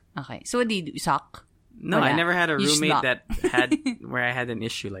 Never. Okay. So what do you do? Sock? No, Wala. I never had a roommate that had where I had an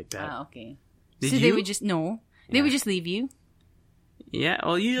issue like that. Okay. Did so you? They would just They would just leave you. Yeah.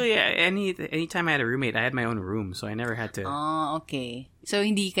 Well, usually anytime I had a roommate, I had my own room, so I never had to. Oh, okay. So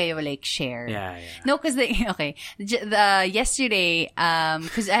hindi kayo like share. Yeah. No, because yesterday,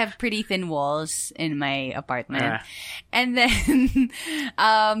 because I have pretty thin walls in my apartment, and then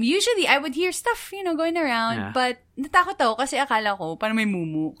usually I would hear stuff, going around, but natakot ako kasi akala ko parang may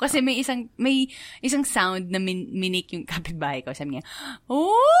mumu. Kasi may isang sound na minik yung kapitbahay ko. Sabi niya,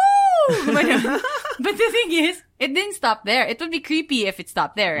 oh! But the thing is, it didn't stop there. It would be creepy if it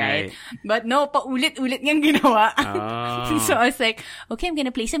stopped there, right? But no, paulit-ulit niyang ginawa. Oh. So I was like, okay, I'm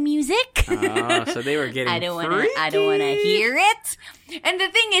gonna play some music. So they were getting I don't wanna hear it. And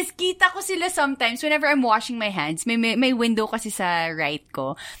the thing is, kita ko sila sometimes whenever I'm washing my hands. May window kasi sa right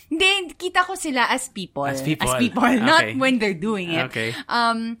ko. Then, kita ko sila as people. As people, not when they're doing it. Okay.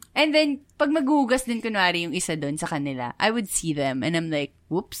 And then, pag maghuhugas din kunwari yung isa doon sa kanila, I would see them and I'm like,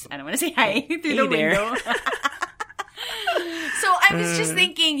 whoops, I don't wanna say hi through the window. So I was just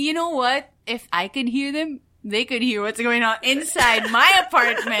thinking, you know what? If I could hear them, they could hear what's going on inside my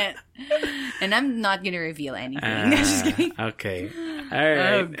apartment. And I'm not going to reveal anything. Just kidding. Okay. All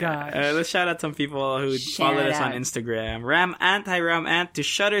right. Oh, gosh. Let's shout out some people who followed us on Instagram. Ram Ant, hi Ram Ant, to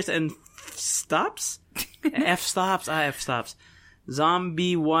Shutters and Stops? F-Stops. F Stops.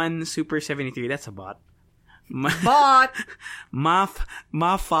 Zombie1 Super 73. That's a bot. Bot.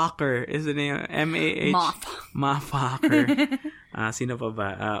 Mafaker is the name. M-A-H. Mafaker. Sino pa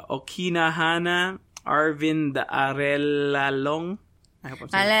ba? Okinahana. Arvin the Arelalong. I hope I'm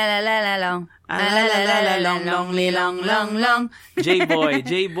saying. Long.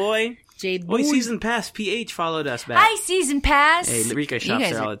 J-Boy. Oh, Season Pass PH followed us back. Hi, Season Pass. Hey, Rika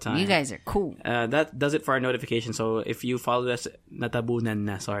shops there all the time. You guys are cool. That does it for our notification. So if you followed us, natabunan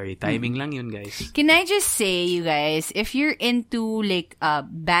na. Sorry. Timing lang yun, guys. Can I just say, you guys, if you're into like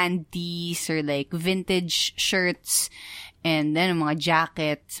band tees or like vintage shirts and then mga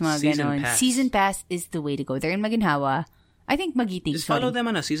jackets, mga ganon, Season Pass is the way to go. They're in Maginhawa. I think Magiting. Just follow them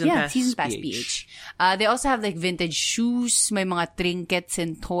on a Season Pass. Season Pass PH. They also have like vintage shoes, may mga trinkets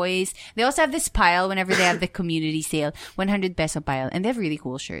and toys. They also have this pile whenever they have the community sale, 100 peso pile, and they have really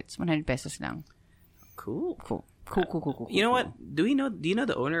cool shirts, 100 pesos lang. Cool. You know what? Do you know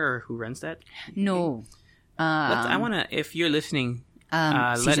the owner or who runs that? No. I wanna, if you're listening,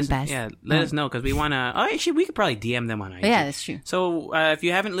 Season Pass. Let us know because we wanna. Oh, actually, we could probably DM them on IG. Oh, yeah, that's true. So, if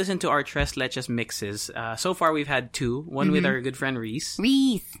you haven't listened to our Tres Leches mixes, so far we've had two. One with our good friend Reese,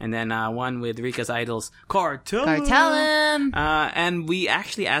 and then one with Rika's idols, Cartellum. And we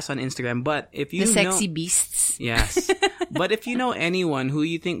actually asked on Instagram, but if you the sexy beasts, yes, but if you know anyone who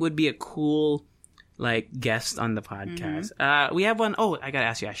you think would be a cool like guest on the podcast, we have one. Oh, I gotta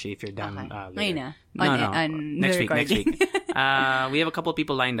ask you actually if you're down. Later. No. Next week. We have a couple of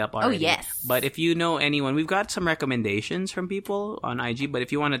people lined up already. Oh, yes. But if you know anyone, we've got some recommendations from people on IG. But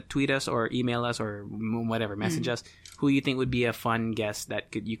if you want to tweet us or email us or whatever, message us who you think would be a fun guest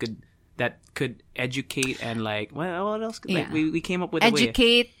that could educate and like what else? Like we came up with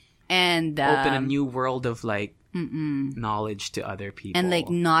educate and open a new world of like knowledge to other people and like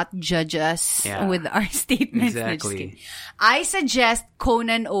not judge us with our statements. Exactly. I suggest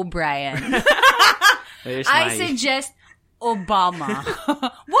Conan O'Brien. I suggest Obama.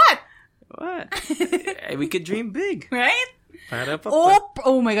 What? We could dream big, right?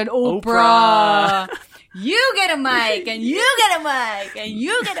 Oh my God, Oprah. You get a mic, and you get a mic, and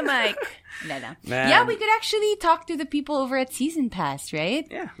you get a mic. No. Yeah, we could actually talk to the people over at Season Pass, right?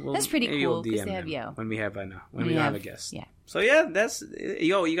 Yeah, that's pretty cool because they have when we have a guest. Yeah. So yeah, that's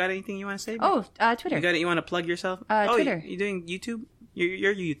You got anything you want to say? Oh, Twitter. You want to plug yourself? Twitter. You doing YouTube?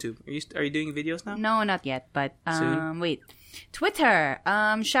 You're YouTube. Are you doing videos now? No, not yet. But soon? Wait. Twitter.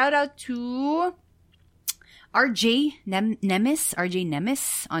 Shout out to RJ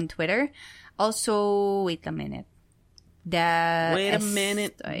Nemes on Twitter. Also, wait a minute. Wait a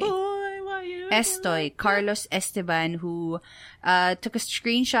minute, boy. Estoy, Carlos Esteban, who took a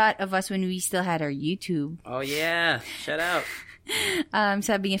screenshot of us when we still had our YouTube. Oh yeah, shout out.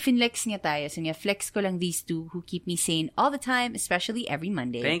 Sabi niya, finlex niya tayo. So niya, flex ko lang these two who keep me sane all the time, especially every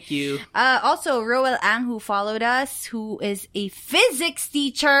Monday. Thank you. Also, Roel Ang, who followed us, who is a physics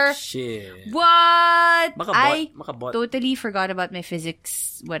teacher. Shit. What? Makabot. Totally forgot about my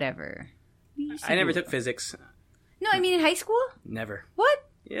physics, whatever. I never took physics. No, I mean in high school? Never. What?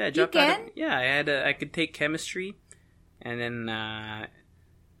 Yeah, I dropped out. I could take chemistry, and then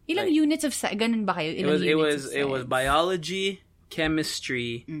ilang units of ganun ba kayo? It was biology,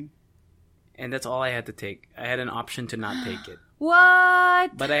 chemistry, and that's all I had to take. I had an option to not take it.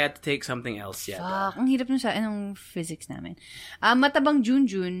 What? But I had to take something else. Yeah. Fuck, ang hirap ng physics namin. Matabang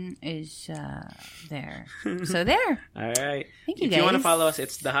Junjun is there. So there. All right. Thank you, guys. If you want to follow us,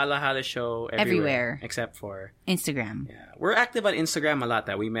 it's the Hala Hala Show everywhere. Except for Instagram. Yeah. We're active on Instagram a lot.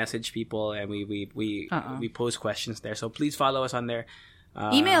 That we message people and we pose questions there. So please follow us on there.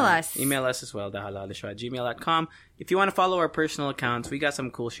 Email us. Email us as well, thehalalshow@gmail.com. If you want to follow our personal accounts, we got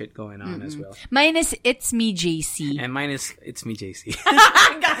some cool shit going on as well. Mine is It's Me JC. And mine is It's Me JC.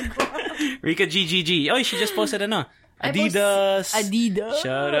 Rika GGG. Oh, she just posted Adidas.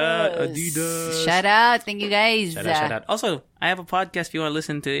 Shout out, Adidas. Shout out. Thank you guys. Shout out. Also, I have a podcast if you want to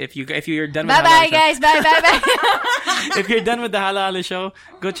listen to. If you're done with Bye guys. Bye. If you're done with the Hala Show,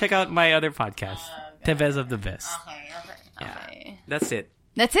 go check out my other podcast, Tevez of the Best. Okay. Yeah, that's it.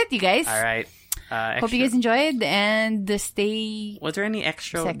 That's it, you guys. All right. Hope you guys enjoyed and stay. Was there any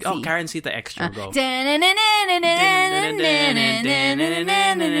extra? Sexy. Oh, Karen Sita extra. Go.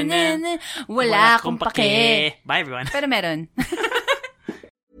 Wala akong pake. Bye, everyone. Pero meron.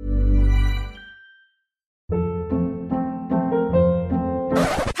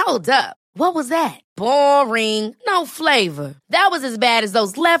 Hold up. What was that? Boring. No flavor. That was as bad as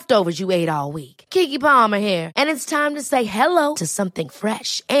those leftovers you ate all week. Keke Palmer here. And it's time to say hello to something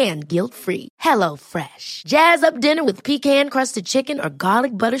fresh and guilt-free. Hello Fresh. Jazz up dinner with pecan-crusted chicken or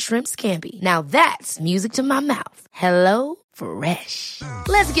garlic butter shrimp scampi. Now that's music to my mouth. Hello Fresh.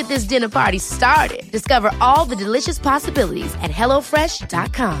 Let's get this dinner party started. Discover all the delicious possibilities at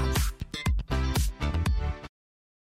HelloFresh.com.